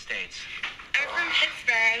United States? I'm from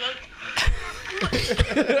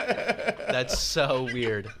Pittsburgh. That's so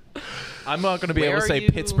weird. I'm not going to be Where able to are say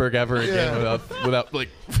you- Pittsburgh ever again without like.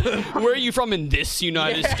 Where are you from in this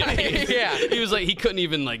United States? Yeah. He was like, he couldn't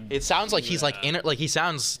even like. It sounds like he's like in it. Like he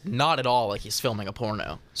sounds not at all like he's filming a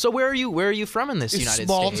porno. So where are you from in this United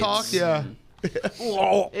Small States? talk, yeah.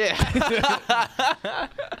 Yeah.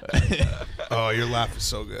 Oh, your laugh is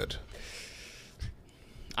so good.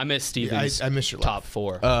 I missed Steven's I missed your top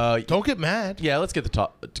 4. Don't get mad. Yeah, let's get the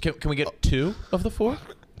top. Can we get 2 of the 4?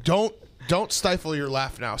 Don't stifle your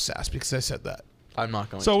laugh now, Sass, because I said that. I'm not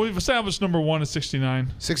going. So we've established number 1 is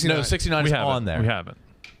 69. 69. No, 69 is on there. We haven't.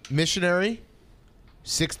 Missionary.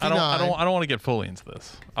 69. I don't want to get fully into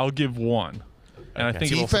this. I'll give 1, and I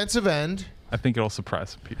think defensive end. I think it'll surprise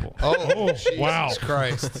some people. Oh, wow. Jesus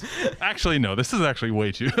Christ. Actually, no. This is actually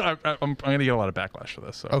way too. I'm going to get a lot of backlash for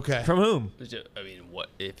this. So. Okay. From whom? I mean, what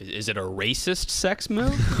is it a racist sex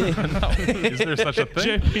move? No. Is there such a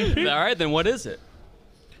thing? All right, then what is it?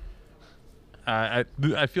 I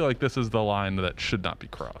feel like this is the line that should not be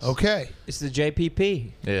crossed. Okay. It's the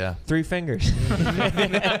JPP. Yeah. 3 fingers.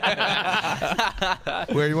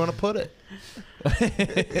 Where you want to put it?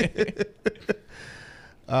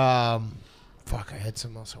 Fuck, I had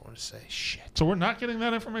something else I want to say. Shit. So we're not getting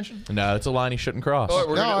that information? No, it's a line he shouldn't cross. Or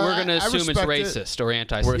we're No, going to I assume it's respect it. racist or We're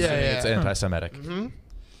anti-Semitic. assuming yeah. it's anti-Semitic.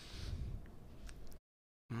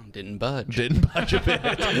 Mm-hmm. Didn't budge. Didn't budge a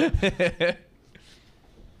bit.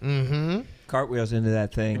 Mm-hmm. Cartwheels into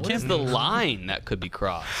that thing. What's the line that could be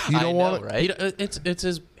crossed? You don't want right? It's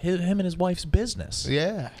him and his wife's business.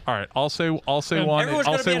 Yeah. All right. I'll say one. Everyone's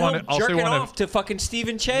I'll gonna be say at one. home I'll say jerking one. off to fucking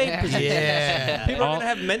Stephen Che. position. Yeah. People are gonna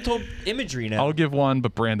have mental imagery now. I'll give 1,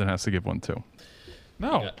 but Brandon has to give 1 too.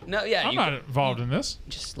 No. No, yeah, I'm not involved in this.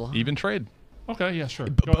 Just lie. Even trade. Okay, yeah, sure.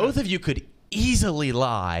 But Go both ahead. of you could easily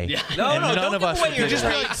lie. Yeah. No, and no, none don't of give us away would your do Just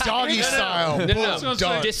that. be like doggy style. No, Boom, no,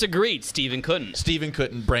 done. disagreed. Steven couldn't. Steven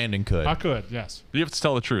couldn't. Brandon could. I could, yes. You have to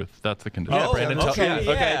tell the truth. That's the condition. Yeah, Brandon, tell- okay,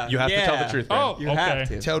 yeah, okay, you have to tell the truth, Brandon. Oh, You okay. have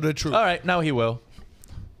to. Tell the truth. All right, now he will.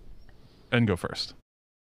 And go first.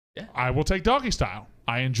 I will take doggy style.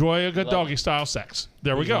 I enjoy a good doggy style sex.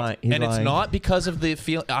 There we go. And it's not because of the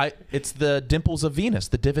feel. It's the dimples of Venus.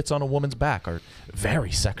 The divots on a woman's back are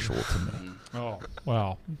very sexual to me. Oh,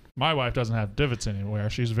 well, my wife doesn't have divots anywhere.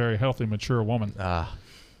 She's a very healthy, mature woman.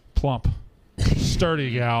 Plump.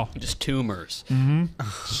 Sturdy gal. Just tumors.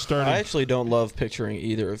 Sturdy. I actually don't love picturing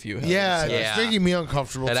either of you. having Yeah, sex. it's making me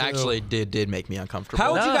uncomfortable. It too. actually did make me uncomfortable.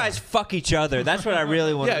 How would you guys fuck each other? That's what I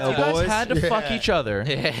really want to Yeah, know, if you guys boys. had to fuck each other.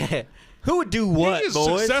 Who would do what, he is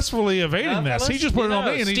boys? successfully evading this. He just put it on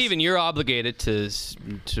me. And he's- Steven, you're obligated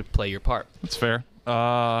to play your part. That's fair.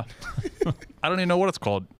 I don't even know what it's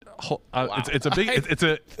called. It's a big. It's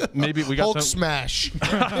a maybe we got Hulk some. smash.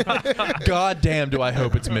 God damn, do I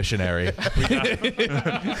hope it's missionary.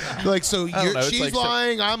 Like, so don't know, it's she's like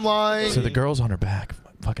lying, I'm lying. So the girl's on her back,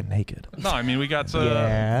 fucking naked. No, I mean we got some.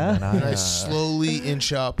 And And I slowly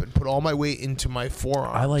inch up and put all my weight into my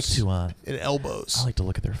forearms. I like to and elbows. I like to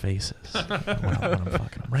look at their faces when I'm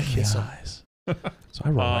fucking them right in the eyes. So I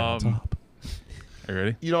roll right on top. Are you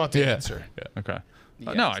ready? You don't have to answer. Okay.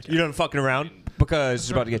 No, I You don't fucking around because it's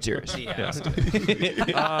about to get yours.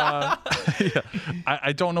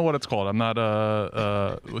 I don't know what it's called. I'm not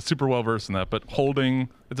super well versed in that, but holding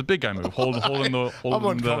it's a big guy move. Holding the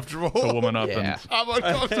uncomfortable. the woman up Yeah. and I'm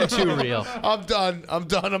uncomfortable. Too real. I'm done. I'm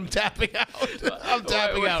tapping out. I'm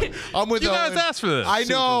tapping out. I'm with you guys Owen. asked for this. I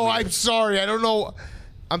know. I'm sorry. I don't know.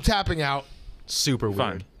 I'm tapping out. Super weird.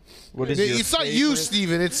 Fine. What is It's not you,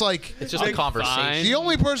 Steven. It's like It's just a conversation. the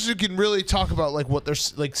only person who can really talk about like what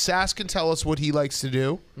there's like. Sass can tell us what he likes to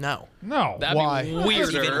do. No. No. That'd Why? be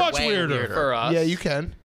weirder. Much way weirder. for us. Yeah, you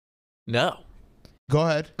can. No. Go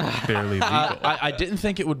ahead. Barely legal. I didn't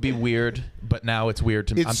think it would be weird, but now it's weird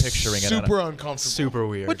to me. I'm It's picturing it. super uncomfortable. Super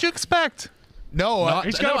weird. What'd you expect? No, I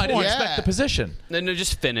He's got a didn't point. expect the position. No,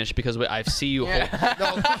 just finish because I see you. no.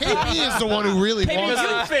 KB is the one who really wants You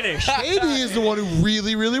it. finish. KB is the one who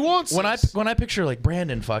really wants When this. I picture like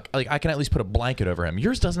Brandon, I can at least put a blanket over him.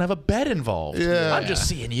 Yours doesn't have a bed involved. Yeah. I'm just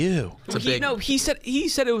seeing you. It's a big. he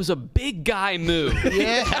said it was a big guy move.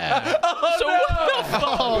 Yeah. So what the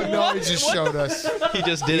fuck? Oh no, he just showed us. He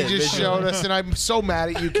just did He it. just showed us, and I'm so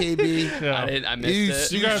mad at you, KB. Yeah. I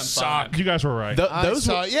missed it. You guys I'm fine. suck. You guys were right. Those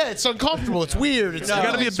were, Yeah, it's uncomfortable. It's weird. It's You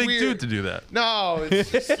got to be a it's big weird. dude to do that. No,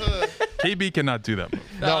 it's just, KB cannot do that move.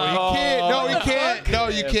 no, you can't. No, you can't. No,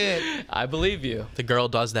 you can't. I believe you. The girl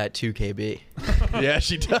does that too, KB. yeah,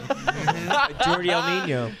 she does. Jordi El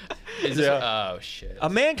Nino. Is this, oh shit. A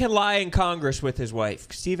man can lie in Congress with his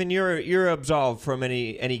wife. Steven, you're absolved from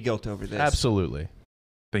any guilt over this. Absolutely.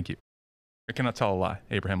 Thank you. I cannot tell a lie.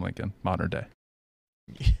 Abraham Lincoln, modern day.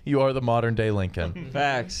 You are the modern day Lincoln.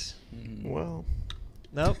 Facts. Well,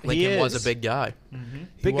 Nope. he Lincoln was is. a big guy.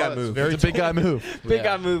 big guy was move. very It's a big guy move. Big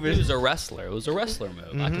guy move. It was a wrestler. It was a wrestler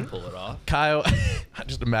move. I can pull it off. Kyle, I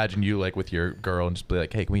just imagine you like with your girl and just be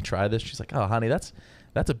like, "Hey, can we try this?" She's like, "Oh, honey, that's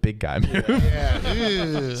That's a big guy move.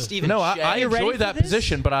 Yeah. Stephen No, Shea. I enjoy that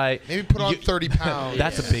position, but maybe put on 30 pounds.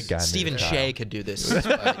 That's a big guy. Stephen move. Shea could do this,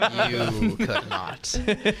 but you could not.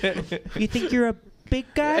 You think you're a big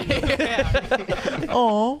guy?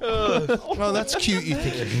 Oh, that's cute. You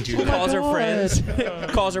think you can do that? Calls her friends.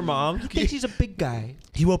 Calls her mom. He thinks he's a big guy.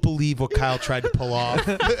 You won't believe what Kyle tried to pull off.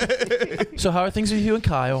 So how are things with you and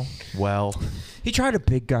Kyle? Well, He tried a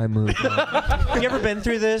big guy move. Have you ever been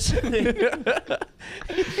through this?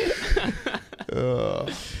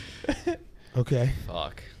 Okay.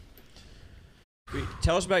 Fuck.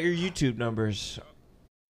 Tell us about your YouTube numbers.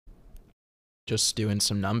 Just doing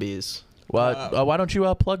some numbies. well, why don't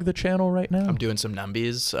you plug the channel right now? I'm doing some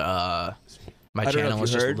numbies. My don't know channel if is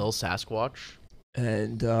you just heard. Lil Sasquatch.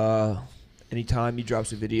 And anytime he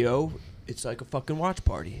drops a video, it's like a fucking watch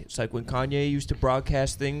party. It's like when Kanye used to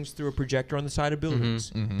broadcast things through a projector on the side of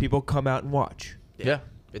buildings. People come out and watch. Yeah.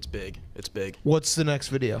 It's big. It's big. What's the next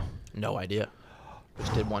video? No idea.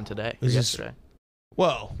 Just did one today. Is this- Yesterday.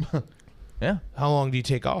 Well, Yeah. how long do you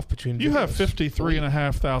take off between? You have videos?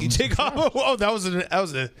 53,500. You take off. Oh, that was a I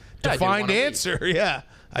do defined one a week. answer. Yeah,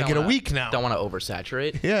 I Don't get a wanna- week now. Don't want to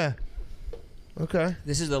oversaturate. Yeah. Okay.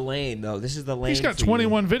 This is the lane, though. This is the lane. He's got for you.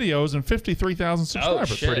 21 videos and 53,000 subscribers.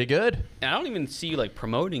 shit. Pretty good. And I don't even see you like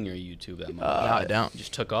promoting your YouTube that much. No, I don't. You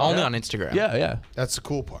just took off. Only on Instagram. Yeah, yeah. That's the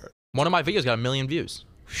cool part. One of my videos got 1 million views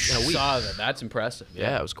in a week. Saw that. That's impressive.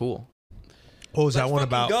 Yeah, it was cool. What was that Let's one fucking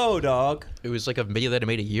about? Go, dog. It was like a video that I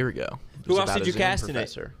made a year ago. It Who was else about did a you Zoom cast in it?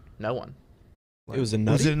 professor. No one. It was a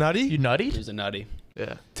Was nutty. it nutty? You nutty? It was a nutty.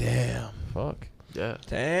 Yeah. Damn. Fuck. Yeah.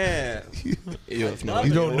 Damn. You have no You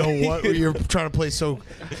idea. don't know what you're trying to play. So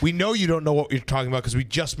we know you don't know what you're talking about because we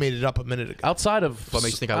just made it up a minute ago. Outside of What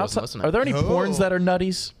makes you think I wasn't listening? Are there any No. porns that are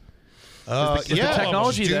nutties? Is the yeah,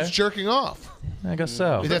 technology dudes there? jerking off. I guess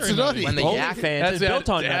so. That's a nutty. When the yak, OnlyFans is built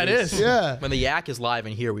on that nutties. is. Yeah. when the yak is live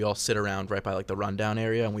in here, we all sit around right by like the rundown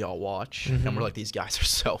area and we all watch. And we're like, these guys are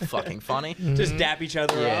so fucking funny. Just dap each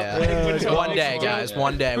other up. Yeah. One day, guys.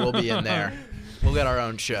 One day we'll be in there. We'll get our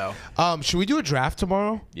own show. Should we do a draft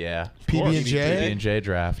tomorrow? Yeah. PB&J? PB&J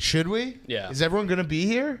draft. Should we? Yeah. Is everyone gonna be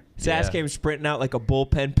here? Sass Yeah. came sprinting out like a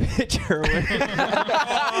bullpen pitcher.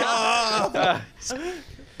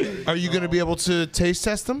 Are you gonna be able to taste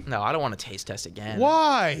test them? No, I don't want to taste test again.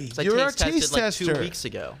 Why? 'Cause I You're a taste tested taste like tester. 2 weeks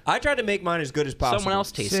ago. I tried to make mine as good as possible. Someone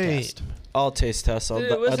else taste Same. test. I'll taste test.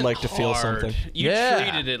 It I'd wasn't like to feel hard. something. You Yeah.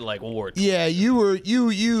 treated it like wart. Yeah,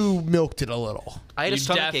 you milked it a little. I had a You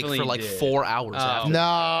stomachache definitely for like did. 4 hours after.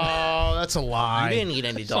 No, that's a You lie. didn't eat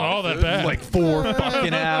any Not dog all that food. bad. Like 4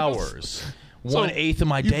 fucking hours. 1/8 of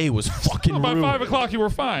my day was fucking By ruined. 5 o'clock, you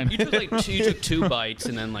were fine. You took like you took 2 bites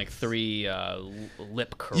and then like 3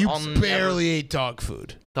 lip curls. You I'll barely ate dog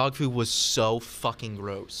food. Dog food was so fucking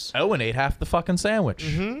gross. Owen ate half the fucking sandwich.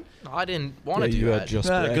 I didn't want Yeah, to do you that. had just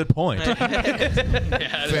Ah, bread. good point.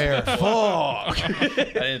 Fair. Fuck. I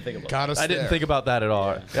didn't think about Got us I didn't there. think about that at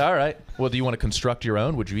all. All right. Well, do you want to construct your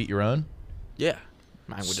own? Would you eat your own? Yeah.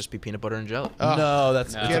 Mine would just be peanut butter and jelly. No,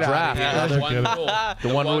 that's No. it's Get a outta draft. here. Yeah, there's one rule. The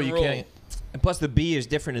one rule you can't. And plus, the B is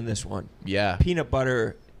different in this one. Yeah. Peanut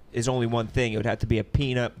butter is only one thing. It would have to be a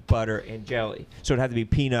peanut butter and jelly. So it'd have to be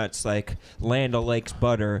peanuts like Land O'Lakes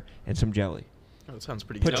butter and some jelly. Oh, that sounds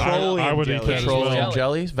pretty good. Petroleum I would eat jelly. that as Petroleum well.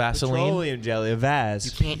 jellies, Vaseline. Petroleum jelly, a Vase.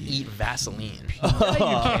 You can't eat Vaseline. Yeah,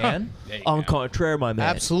 you can. Yeah, you En can. contraire, my man.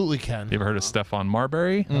 Absolutely can. You ever heard of Stefan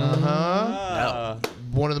Marbury? Uh-huh.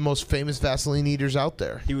 One of the most famous Vaseline eaters out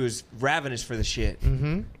there. He was ravenous for the shit.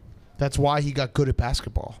 That's why he got good at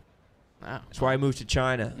basketball. Wow. That's why I moved to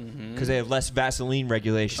China because they have less Vaseline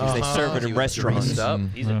regulations. They serve it in You restaurants. greased up.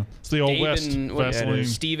 He's Yeah. It's the old West Steven, what- Vaseline.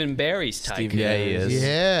 Stephen Barry's type. Stephen Yeah, he is.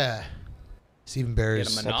 Yeah. Stephen He had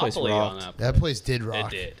Barry's. a That place monopoly on rocked. that. That place did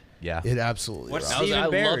rock. It did. Yeah. It absolutely What's rocked. I, was, Stephen I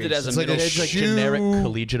loved Barry's. it as a It's like a middle It's like shoe- generic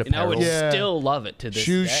collegiate and I apparel. would Yeah. still love it to this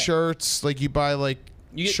Shoes, day. shirts, like you buy like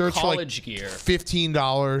You get shirts college for like gear.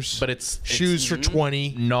 $15, But it's shoes for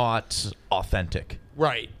 20. not authentic.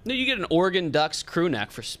 Right. No, you get an Oregon Ducks crew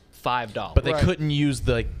neck for $5. But they Right. couldn't use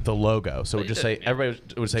the logo, so it would just say everybody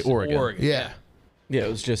would say Oregon. Yeah. Yeah, it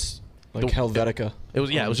was just like The- Helvetica. It was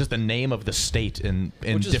it was just the name of the state in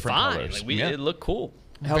which is different fine. colors. Like, we, yeah. It looked cool.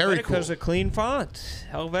 Very Helvetica's cool. a clean font.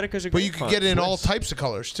 Helvetica's a But great you could font. get it in all Swiss. types of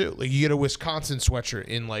colors too. Like you get a Wisconsin sweatshirt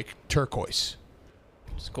in like turquoise.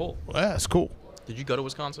 It's cool. Well, yeah, it's cool. Did you go to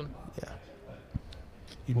Wisconsin?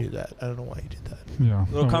 You knew that. I don't know why you did that. Yeah.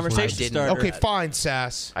 Little conversation didn't. starter. Okay, fine,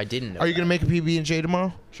 Sass. I didn't know. Are you going to make a PB&J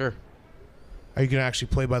tomorrow? Sure. Are you going to actually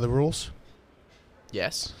play by the rules?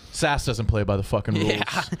 Yes. Sass doesn't play by the fucking rules.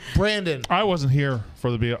 Yeah. Brandon. I wasn't here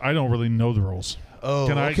for the BO. I don't really know the rules. Oh,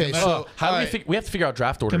 Can I- okay. can I- So How do all we, right. we have to figure out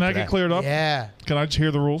draft order Can I today. get cleared up? Yeah. Can I just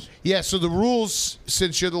hear the rules? Yeah, so the rules,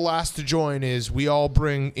 since you're the last to join, is we all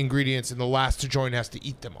bring ingredients and the last to join has to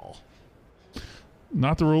eat them all.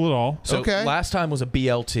 Not the rule at all. So Okay. last time was a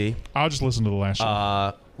BLT. I'll just listen to the last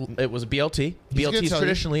show. It was a BLT. He's gonna BLT is tell you.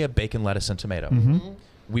 traditionally a bacon, lettuce, and tomato. Mm-hmm.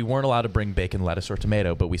 We weren't allowed to bring bacon, lettuce, or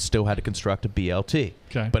tomato, but we still had to construct a BLT.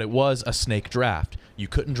 Okay. But it was a snake draft. You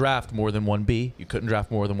couldn't draft more than one B. You couldn't draft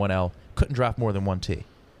more than one L. Couldn't draft more than one T.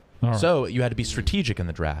 All right. So you had to be strategic in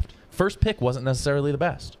the draft. First pick wasn't necessarily the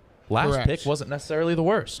best. Last Correct. pick wasn't necessarily the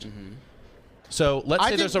worst. So let's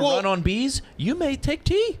I say there's a think we'll- run on Bs. You may take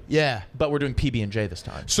T. Yeah. But we're doing PB and J this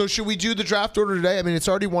time. So should we do the draft order today? I mean, it's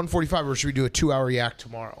already 1:45, or should we do a 2-hour yak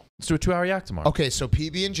tomorrow? Let's do a 2-hour yak tomorrow. Okay, so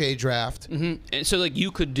PB and J draft. And so like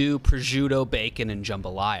you could do prosciutto, bacon, and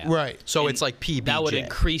jambalaya. Right. So And it's like PBJ. That would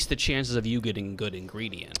increase the chances of you getting good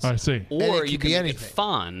ingredients. I see. And Or it you could can be make anything. it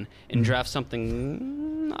fun and draft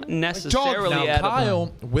something not necessarily Now, edible.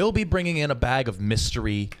 Kyle will be bringing in a bag of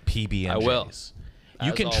mystery PB&Js. I will.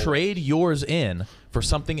 You As can always. trade yours in for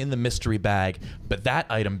something in the mystery bag, but that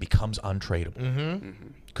item becomes untradeable.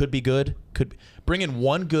 Could be good. Bring in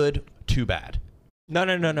one good, two bad. No.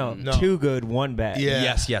 No. 2 good, 1 bad.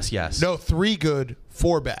 Yeah. Yes. No, 3 good,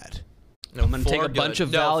 4 bad. No, I'm gonna take 4 a bunch good.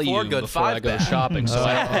 of No, value 4 good, before 5 I go bad. shopping. So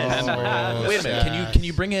I Wait a minute. Can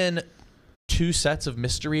you bring in 2 sets of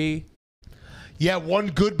mystery? Yeah, 1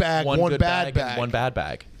 good bag, 1 good bad bag. and 1 bad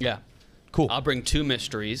bag. yeah, Cool. I'll bring 2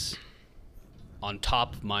 mysteries on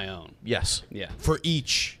top of my own. Yes. Yeah, for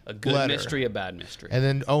each a good letter. mystery, a bad mystery. And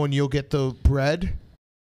then, Owen, you'll get the bread.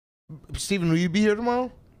 Steven, will you be here tomorrow?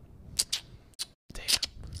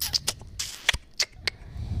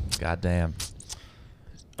 Goddamn.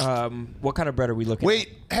 What kind of bread are we looking at? Wait,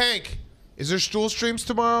 Hank, is there stool streams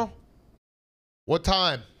tomorrow? What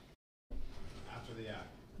time? After the act.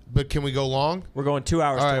 But can we go long? We're going 2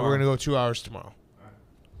 hours All right, tomorrow. we're going to go 2 hours tomorrow.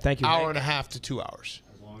 Thank you. Hour Hank. and a half to 2 hours.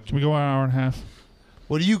 Can we go an hour and a half?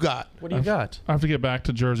 What do you got? What do you got? I have to get back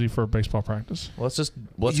to Jersey for baseball practice. Let's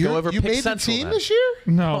go over You Pick made the Central team then. this year?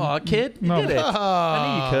 No. Aw, kid. You No. did it.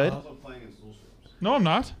 I knew you could. Also playing in stool strips. No, I'm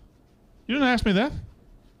not. You didn't ask me that.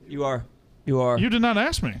 You are. You are. You did not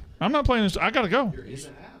ask me. I'm not playing this. I got to go. You're in the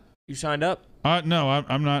app. You signed up? No,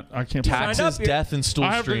 I'm not. I can't play. Signed Taxes, up, death, and stool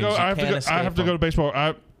I have to streams. go. You I have to can't go. I escape have to go to them.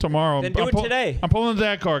 baseball tomorrow. Then do it today. I'm pulling the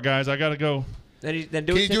dad card, guys. I got to go. Then do Can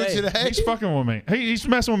it you do it today? He's fucking with me. He's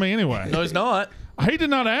messing with me anyway. No, he's not. He did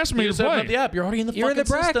not ask me You to just opened play. up the app. You're already in the You're in the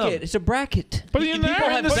fucking bracket. system. It's a bracket. But you didn't People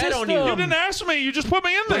ask have me. bet on you. You didn't ask me. You just put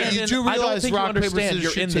me in there. But you do I don't realize think you rock, paper, understand. scissors,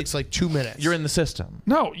 You're shoot in the- takes like 2 minutes. You're in the system.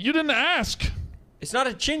 No, you didn't ask. It's not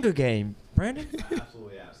a Jenga game, Brandon.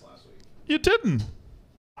 Absolutely asked last week. You didn't.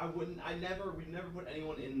 We'd never put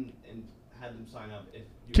anyone in and had them sign up if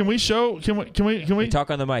you Can we show? Can we? Talk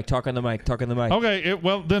on the mic. Talk on the mic. Talk on the mic. Okay.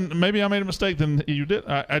 Well, then maybe I made a mistake. Then you did.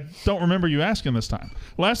 I don't remember you asking this time.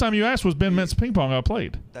 Last time you asked was Ben Mintz ping pong. I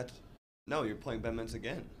played, No, you're playing Ben Mintz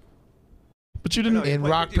again. but you didn't. No, you're In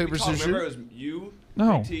playing rock, 50. We paper, talked, scissors, remember it was you,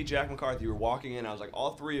 No. Big T, Jack McCarthy. You were walking in. I was like,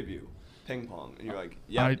 all 3 of you, ping pong, and you're like,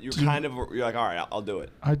 yeah. I You're didn't- like, all right, I'll do it.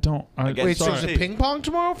 I don't. Against Wait, so sorry. is it ping pong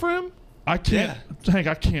tomorrow for him? I can't. Hank,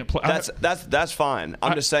 I can't play. That's fine.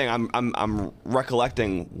 I'm just saying. I'm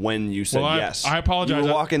recollecting when you said Well, yes. I apologize. You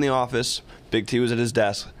were walking in the office. Big T was at his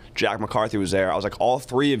desk. Jack McCarthy was there. I was like, all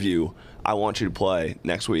 3 of you, I want you to play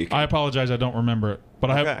next week. I apologize. I don't remember it.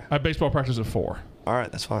 But I Okay. have baseball practice at 4. All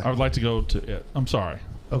right, that's fine. I would like to go to it. I'm sorry.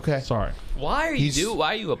 Okay. Sorry. Why are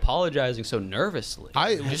Why are you apologizing so nervously?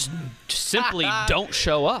 Just simply don't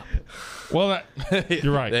show up. Well,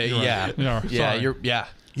 you're right. You're right. Yeah. Sorry. Yeah.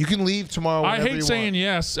 You can leave tomorrow. I whenever hate you saying want.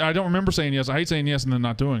 yes. I don't remember saying yes. I hate saying yes and then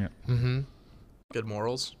not doing it. Good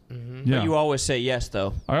morals. Yeah. But you always say yes,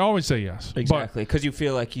 though. I always say yes. Exactly, because you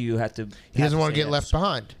feel like you have to. He doesn't want to get left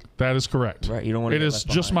behind. That is correct. Right, you don't want to It get is left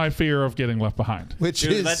just behind. my fear of getting left behind. Which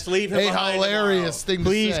Dude, is let's leave him a behind hilarious thing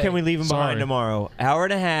Please, to say. can we leave him behind Sorry. tomorrow? Hour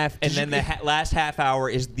and a half, and then the last half hour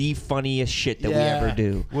is the funniest shit that we ever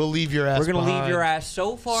do. We'll leave your ass We're gonna behind. leave your ass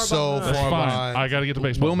so far So behind. That's far fine. behind. I got to get to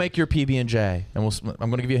baseball. We'll make your PB&J, and I'm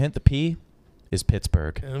going to give you a hint. The P is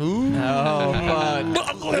Pittsburgh. Ooh. Oh,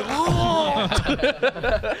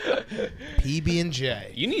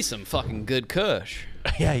 PB&J. You need some fucking good kush.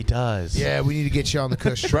 Yeah, he does. Yeah, we need to get you on the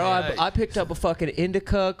cushion. Bro, I picked up a fucking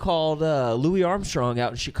indica called Louis Armstrong out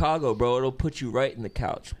in Chicago, bro. It'll put you right in the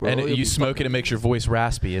couch, bro. And It'll you be smoke it, it makes your voice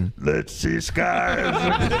raspy. And Let's see skies.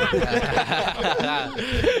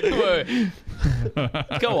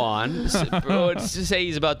 Go on. Bro, just say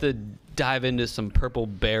he's about to dive into some purple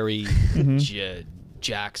berry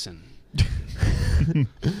Jackson.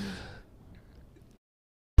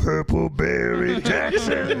 Purple Berry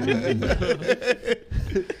Jackson.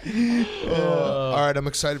 All right, I'm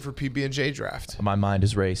excited for PB&J draft. My mind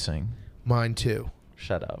is racing. Mine too.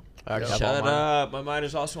 Shut up. Shut up. My mind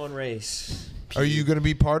is also on race. Are you going to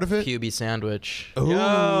be part of it? PUB sandwich. Ooh.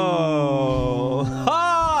 Yo.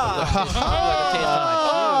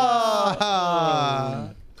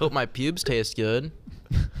 Hope my pubes taste good.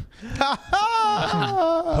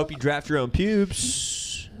 Hope you draft your own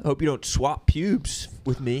pubes. Hope you don't swap pubes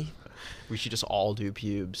with me. We should just all do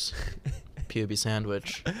pubes. PUB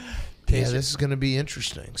sandwich. Yeah, this is going to be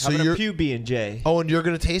interesting. So you're PB&J. Oh, and you're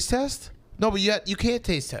going to taste test? No, but you can't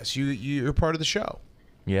taste test. You're part of the show.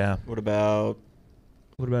 Yeah. What about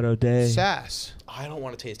O'Day? Sass. I don't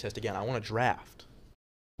want to taste test again. I want to draft.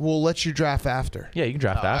 We'll let you draft after. Yeah, you can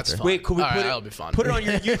draft after. Fun. Wait, could we All put right, it? that'll be fun. Put it on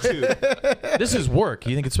your YouTube. This is work.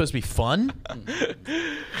 You think it's supposed to be fun?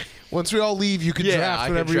 Once we all leave, you can draft I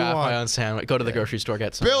whatever can draft you want. my own sandwich. Go to the grocery store,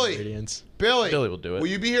 get some Billy. ingredients. Billy Billy will do it. Will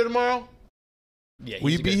you be here tomorrow? Yeah, Will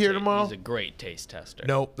he's you a be good here ta- tomorrow? He's a great taste tester.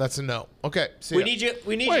 Nope, that's a no. Okay, see We ya. need you.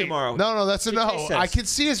 We need you tomorrow. No, that's a Good no. taste test. I can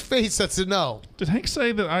see his face. That's a no. Did Hank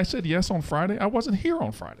say that I said yes on Friday? I wasn't here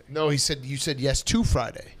on Friday. No, you said yes to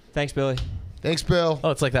Friday. Thanks, Billy. Thanks, Bill.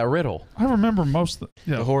 Oh, it's like that riddle. I remember most of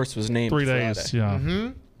the horse was named 3 Friday. days. Yeah. Mm-hmm.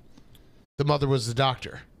 The mother was the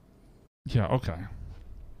doctor. Yeah, okay.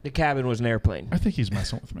 The cabin was an airplane. I think he's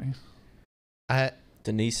messing with me.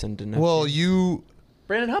 Denise and Denise. Well, you...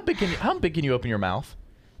 Brandon, how big can you open your mouth?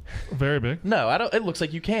 Very big. No, I don't. It looks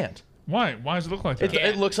like you can't. Why? Why does it look like that?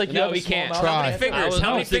 It looks like you No, have a he small can't. mouth. Try. How many fingers?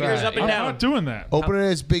 How many fingers up and I'm down? not doing that. Open it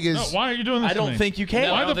as big as... No, why are you doing this I to don't me? think you can. No,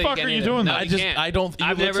 I Why don't the think fuck are any you of doing them- that? No, you can't. I don't.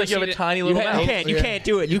 I've It looks never like you have a seen it. tiny You little mouth. can't. You can't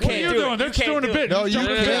do it. You What are can't you do doing? it. They're You just can't doing a do bit. it. No, you You're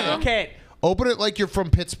just can't. doing You can't. Open it like you're from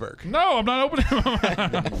Pittsburgh. No, I'm not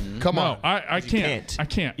opening Come No, on. I can't. can't. I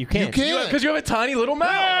can't. You can't. You can't. Because you have a tiny little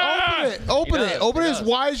mouth. Open it. Open He it. does. Open He it as does.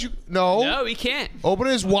 wide as you... No. No, he can't. Open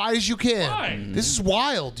it as wide as you can. Why? This is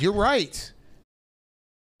wild. You're right.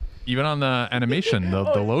 Even on the animation, the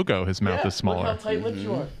logo, his mouth is smaller. Look how tight lips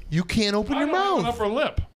you are. You can't open I your don't have an mouth. upper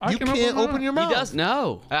lip. I You can can't my open mouth. your mouth. He does.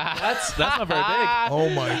 No. That's not very big. Oh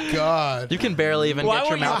my God. You can barely even Why get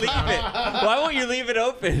your won't you mouth. leave it? Why won't you leave it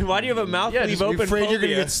open? Why do you have a mouth Yeah, leave just Are you open? afraid you're gonna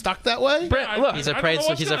phobia? get stuck that way? Brent, look. He's I don't afraid. know So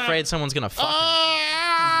what's he's gonna afraid someone's gonna fuck him.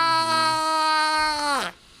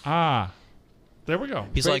 Ah. There we go.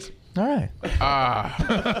 He's like, All right.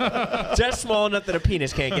 Just small enough that a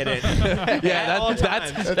penis can't get in. Yeah,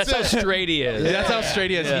 that's how straight he is. That's how straight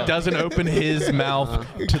he is. He doesn't open his mouth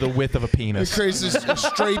to the width of a It penis. creates this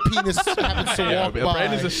stray penis happens to walk by.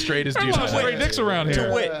 Brandon's as straight as There's dude. a lot of straight dicks around here.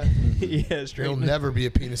 To wit. Yeah, straight. There'll never be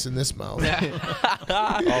a penis in this mouth.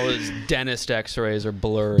 All his dentist X-rays are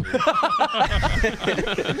blurred.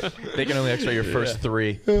 They can only X-ray your first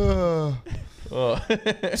 3.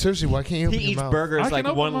 Seriously, why can't you open He your eats mouth? burgers I like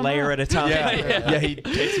can open one my layer mouth. at a time. Yeah, he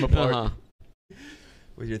takes them apart. Uh-huh.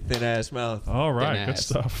 With your thin ass mouth. All right, Thin good ass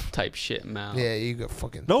stuff. Type shit mouth. Yeah, you got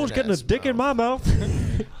fucking. No one's getting a thin-ass dick in mouth. my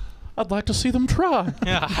mouth. I'd like to see them try.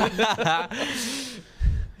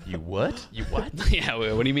 You what? You what? Yeah.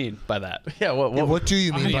 What do you mean by that? Yeah. What? Yeah, what do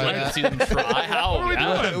you mean You'd by like to that? see them try? How? What are we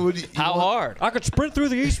yeah. doing? What do you- How hard? I could sprint through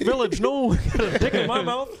the East Village. No one got a dick in my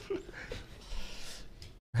mouth.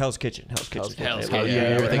 Hell's Kitchen. Hell's Kitchen. Hell's Oh, Kitchen. yeah,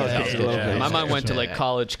 everything is Hell's Hell's Kitchen. Kitchen. My mind went to like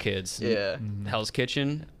college kids. yeah. Hell's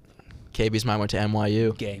Kitchen, KB's mine went to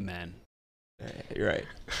NYU. gay men. You're right.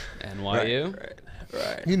 NYU.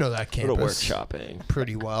 Right. You know that Little campus workshopping.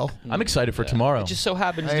 pretty well. I'm excited for tomorrow. It just so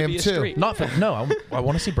happens I to am be a too. street. Not for no. I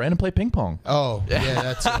want to see Brandon play ping pong. Oh, yeah,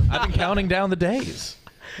 that's it. I've been counting down the days.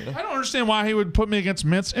 I don't understand why he would put me against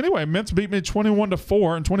Mintz. Anyway, Mintz beat me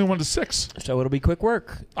 21-4 and 21-6. So it'll be quick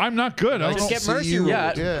work. I'm not good. I don't Just know. get mercy you-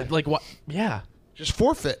 rules. Yeah. Like what? Yeah. Just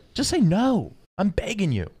forfeit. Just say no. I'm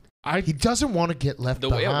begging you. He doesn't want to get left The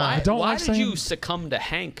way, behind. why don't why like did saying- you succumb to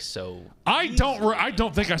Hank so? I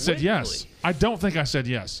don't think I said yes. I don't think I said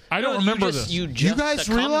yes. I don't remember this. You just guys succumbed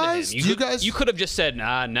to him. realize? You Do you could- guys- You could have just said,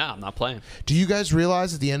 nah, I'm not playing. Do you guys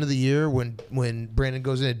realize at the end of the year when Brandon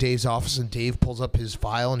goes into Dave's office and Dave pulls up his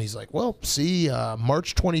file and he's like, well, see,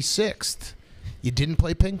 March 26th, you didn't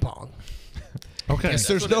play ping pong. Okay. Guess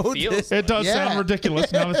there's what no. it feels It does Yeah. sound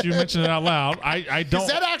ridiculous now that you mention it out loud. I Because don't.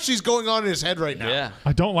 that actually is going on in his head right now. Yeah.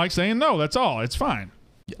 I don't like saying no. That's all. It's fine.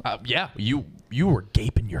 Yeah. You were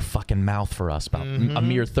gaping your fucking mouth for us about a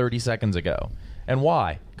mere 30 seconds ago. And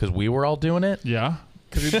why? Because we were all doing it. Yeah.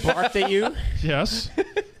 Because we barked at you. Yes. But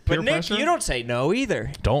Peer Nick, pressure? you don't say no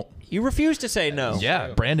either. Don't. You refuse to say no.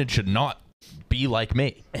 Yeah. Brandon should not be like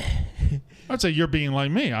me. I'd say you're being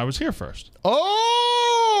like me. I was here first.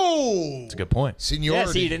 Oh! That's a good point. Seniority.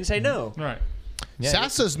 Yeah, see, you didn't say no. Right.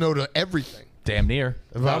 Sass says no to everything. Damn near.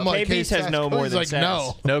 I'm like, KB hey, says no more he's than like, says.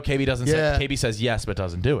 no. No, KB doesn't Yeah. say. KB says yes, but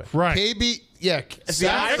doesn't do it. Right. KB, yeah.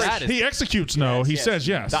 He executes no. He says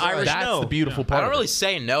yes. The Irish That's no. the beautiful part. I don't of it. really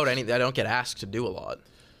say no to anything. I don't get asked to do a lot.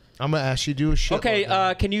 I'm gonna ask you to do a shit. Okay,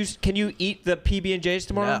 can you eat the PB&Js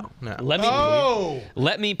tomorrow? No.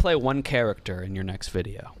 Let me play one character in your next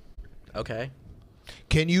video. Okay.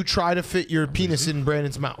 Can you try to fit your penis in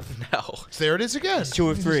Brandon's mouth? No. So there it is again. 2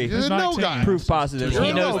 of 3. He's a no guy. Proof positive. You're He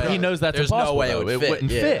a knows. no guy. He knows that's There's no impossible. way it though. would fit,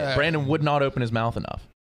 wouldn't yeah. fit. Brandon would not open his mouth enough.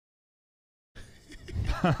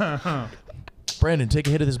 Brandon, take a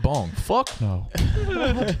hit of this bong. Fuck no.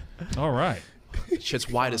 All right. Shit's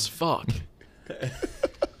wide as fuck.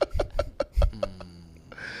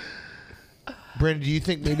 Brandon, do you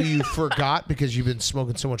think maybe you forgot because you've been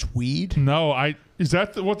smoking so much weed? No, is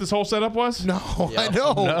that what this whole setup was? No, I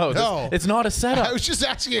know. No, it's not a setup. I was just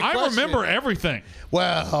asking a I question. remember everything.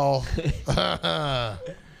 Well,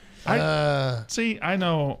 See, I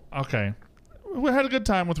know. Okay. We had a good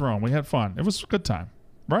time with Rome. We had fun. It was a good time,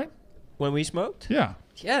 right? When we smoked? Yeah.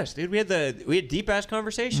 Yes, dude. We had deep ass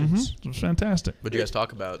conversations. It was fantastic. What'd you guys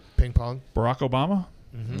talk about? Ping pong. Barack Obama?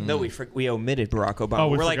 No, we omitted Barack Obama. Oh,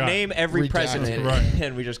 we We're like, forgot. name every Redacted. president, Right.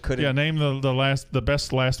 and we just couldn't. Yeah, name the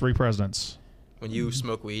best last 3 presidents. When you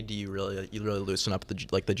smoke weed, do you really loosen up the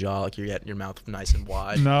jaw, like you get your mouth nice and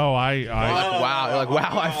wide? No,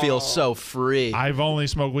 Wow, I feel so free. I've only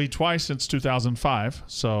smoked weed twice since 2005.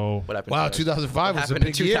 So What happened? wow, to 2005 was a happened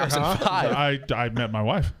in big year, huh? 2005? I met my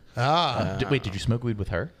wife. Wait, did you smoke weed with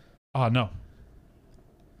her? No.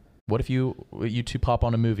 What if you two pop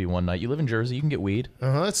on a movie one night? You live in Jersey, you can get weed.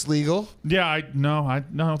 It's legal. Yeah, I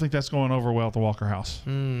don't think that's going over well at the Walker House.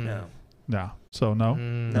 No. No. So no.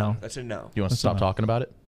 No. That's a no. You want to That's stop enough. talking about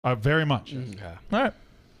it? Very much. All right.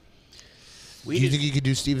 Do you think you could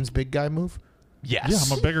do Steven's big guy move? Yes. Yeah,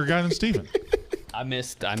 I'm a bigger guy than Steven. I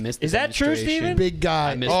missed. The Is that true, demonstration. Steven? Big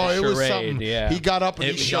guy. I missed Oh, the it was charade, something. yeah. He got up and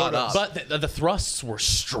he showed us. But the thrusts were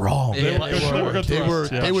strong. They were good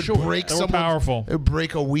thrusts, yeah. They would break They were someone's- powerful. They would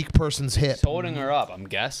break a weak person's hip. It's holding her up, I'm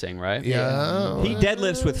guessing, right? Yeah. He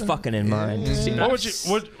deadlifts with fucking in mind.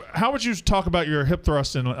 How would you talk about your hip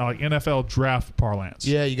thrust in like NFL draft parlance?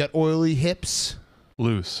 Yeah, you got oily hips.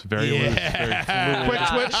 Loose, very loose, very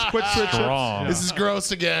fluid. Quick switch. Strong. This is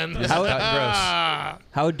gross again.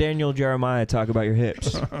 How would Daniel Jeremiah talk about your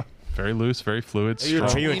hips? Very loose, very fluid, you a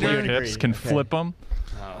strong. tweener? Quick hips, can flip them.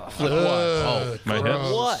 Flip what? Oh, My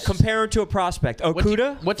hips. What? Compare him to a prospect.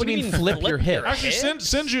 Okuda? What do you mean flip your hip? Actually,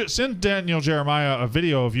 send Daniel Jeremiah a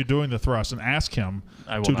video of you doing the thrust and ask him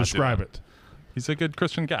I will to not do describe that. it. He's a good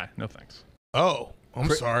Christian guy. No thanks. Oh, I'm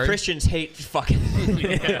sorry. Christians hate fucking.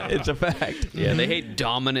 It's a fact. Yeah, they hate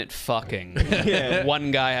dominant fucking. Yeah.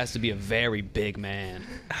 One guy has to be a very big man.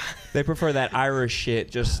 They prefer that Irish shit,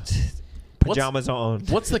 just pajamas on.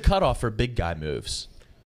 What's the cutoff for big guy moves?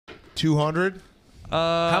 200?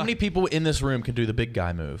 How many people in this room can do the big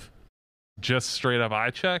guy move? Just straight up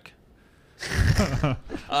eye check.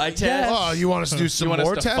 Eye test. Oh, you want us to do some want us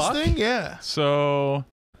more to fuck? testing? Yeah. So,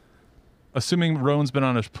 assuming Rone's been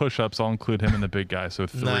on his push-ups, I'll include him in the big guy. So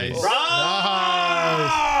 3. Nice.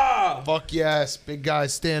 Fuck yes. Big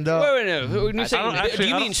guys, stand up. Wait, when you say, do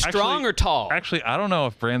you mean strong or tall? Actually, I don't know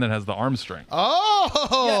if Brandon has the arm strength.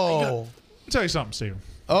 Oh. I'll tell you something, Steven.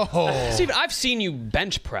 Oh. Steve, I've seen you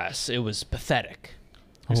bench press. It was pathetic.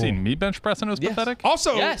 You seen me bench press and it was pathetic?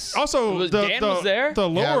 Also, Yes. also Dan was there? the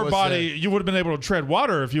Yeah, I lower was body, there. you would have been able to tread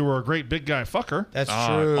water if you were a great big guy fucker. That's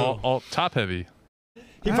true. All top heavy.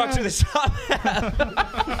 He fucks with his top.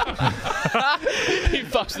 He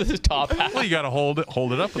fucks with his top half. Well, you got to hold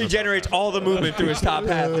it up. He generates all the movement through his top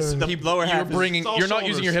half. The lower half. You're not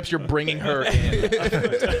using your hips. You're bringing her in.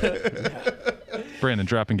 Brandon,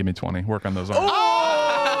 drop and give me 20. Work on those arms.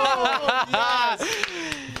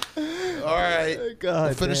 All right.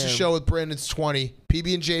 We'll finish the show with Brandon's 20.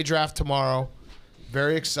 PB&J draft tomorrow.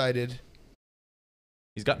 Very excited.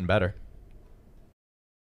 He's gotten better.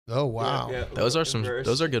 Oh, wow. Yeah. Those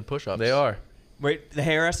are good push-ups. They are. Wait, the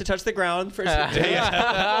hair has to touch the ground for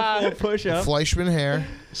full push up. Fleischman hair.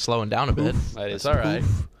 Slowing down a bit. It's all right.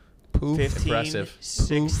 Poof. 15, Impressive.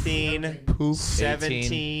 16, Poof.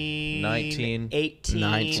 17, 19, 18,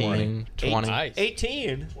 19, 20. Nice.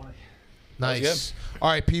 18. Nice. All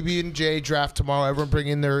right, PB&J draft tomorrow. Everyone bring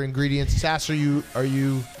in their ingredients. Sass, you're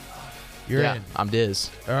Yeah, in. I'm Diz.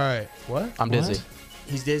 All right. What? I'm dizzy.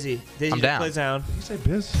 He's dizzy. Dizzy I'm down. plays down. You say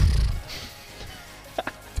biz?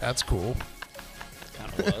 That's cool.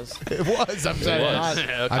 Kind of was. It was. I'm saying was.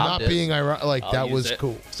 I'm not Diz. being ironic. Like, I'll that use was it.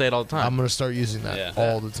 cool. Say it all the time. I'm going to start using that Yeah.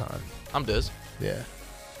 all the time. I'm Diz. Yeah.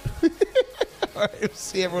 All right.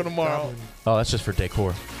 See everyone tomorrow. Oh, that's just for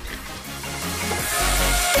decor.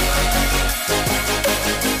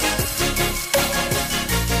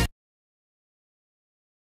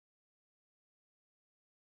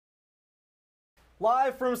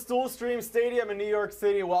 Live from Stool Stream Stadium in New York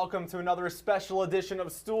City, welcome to another special edition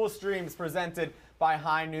of Stool Streams presented by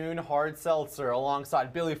High Noon Hard Seltzer.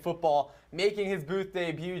 Alongside Billy Football, making his booth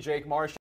debut, Jake Marshall.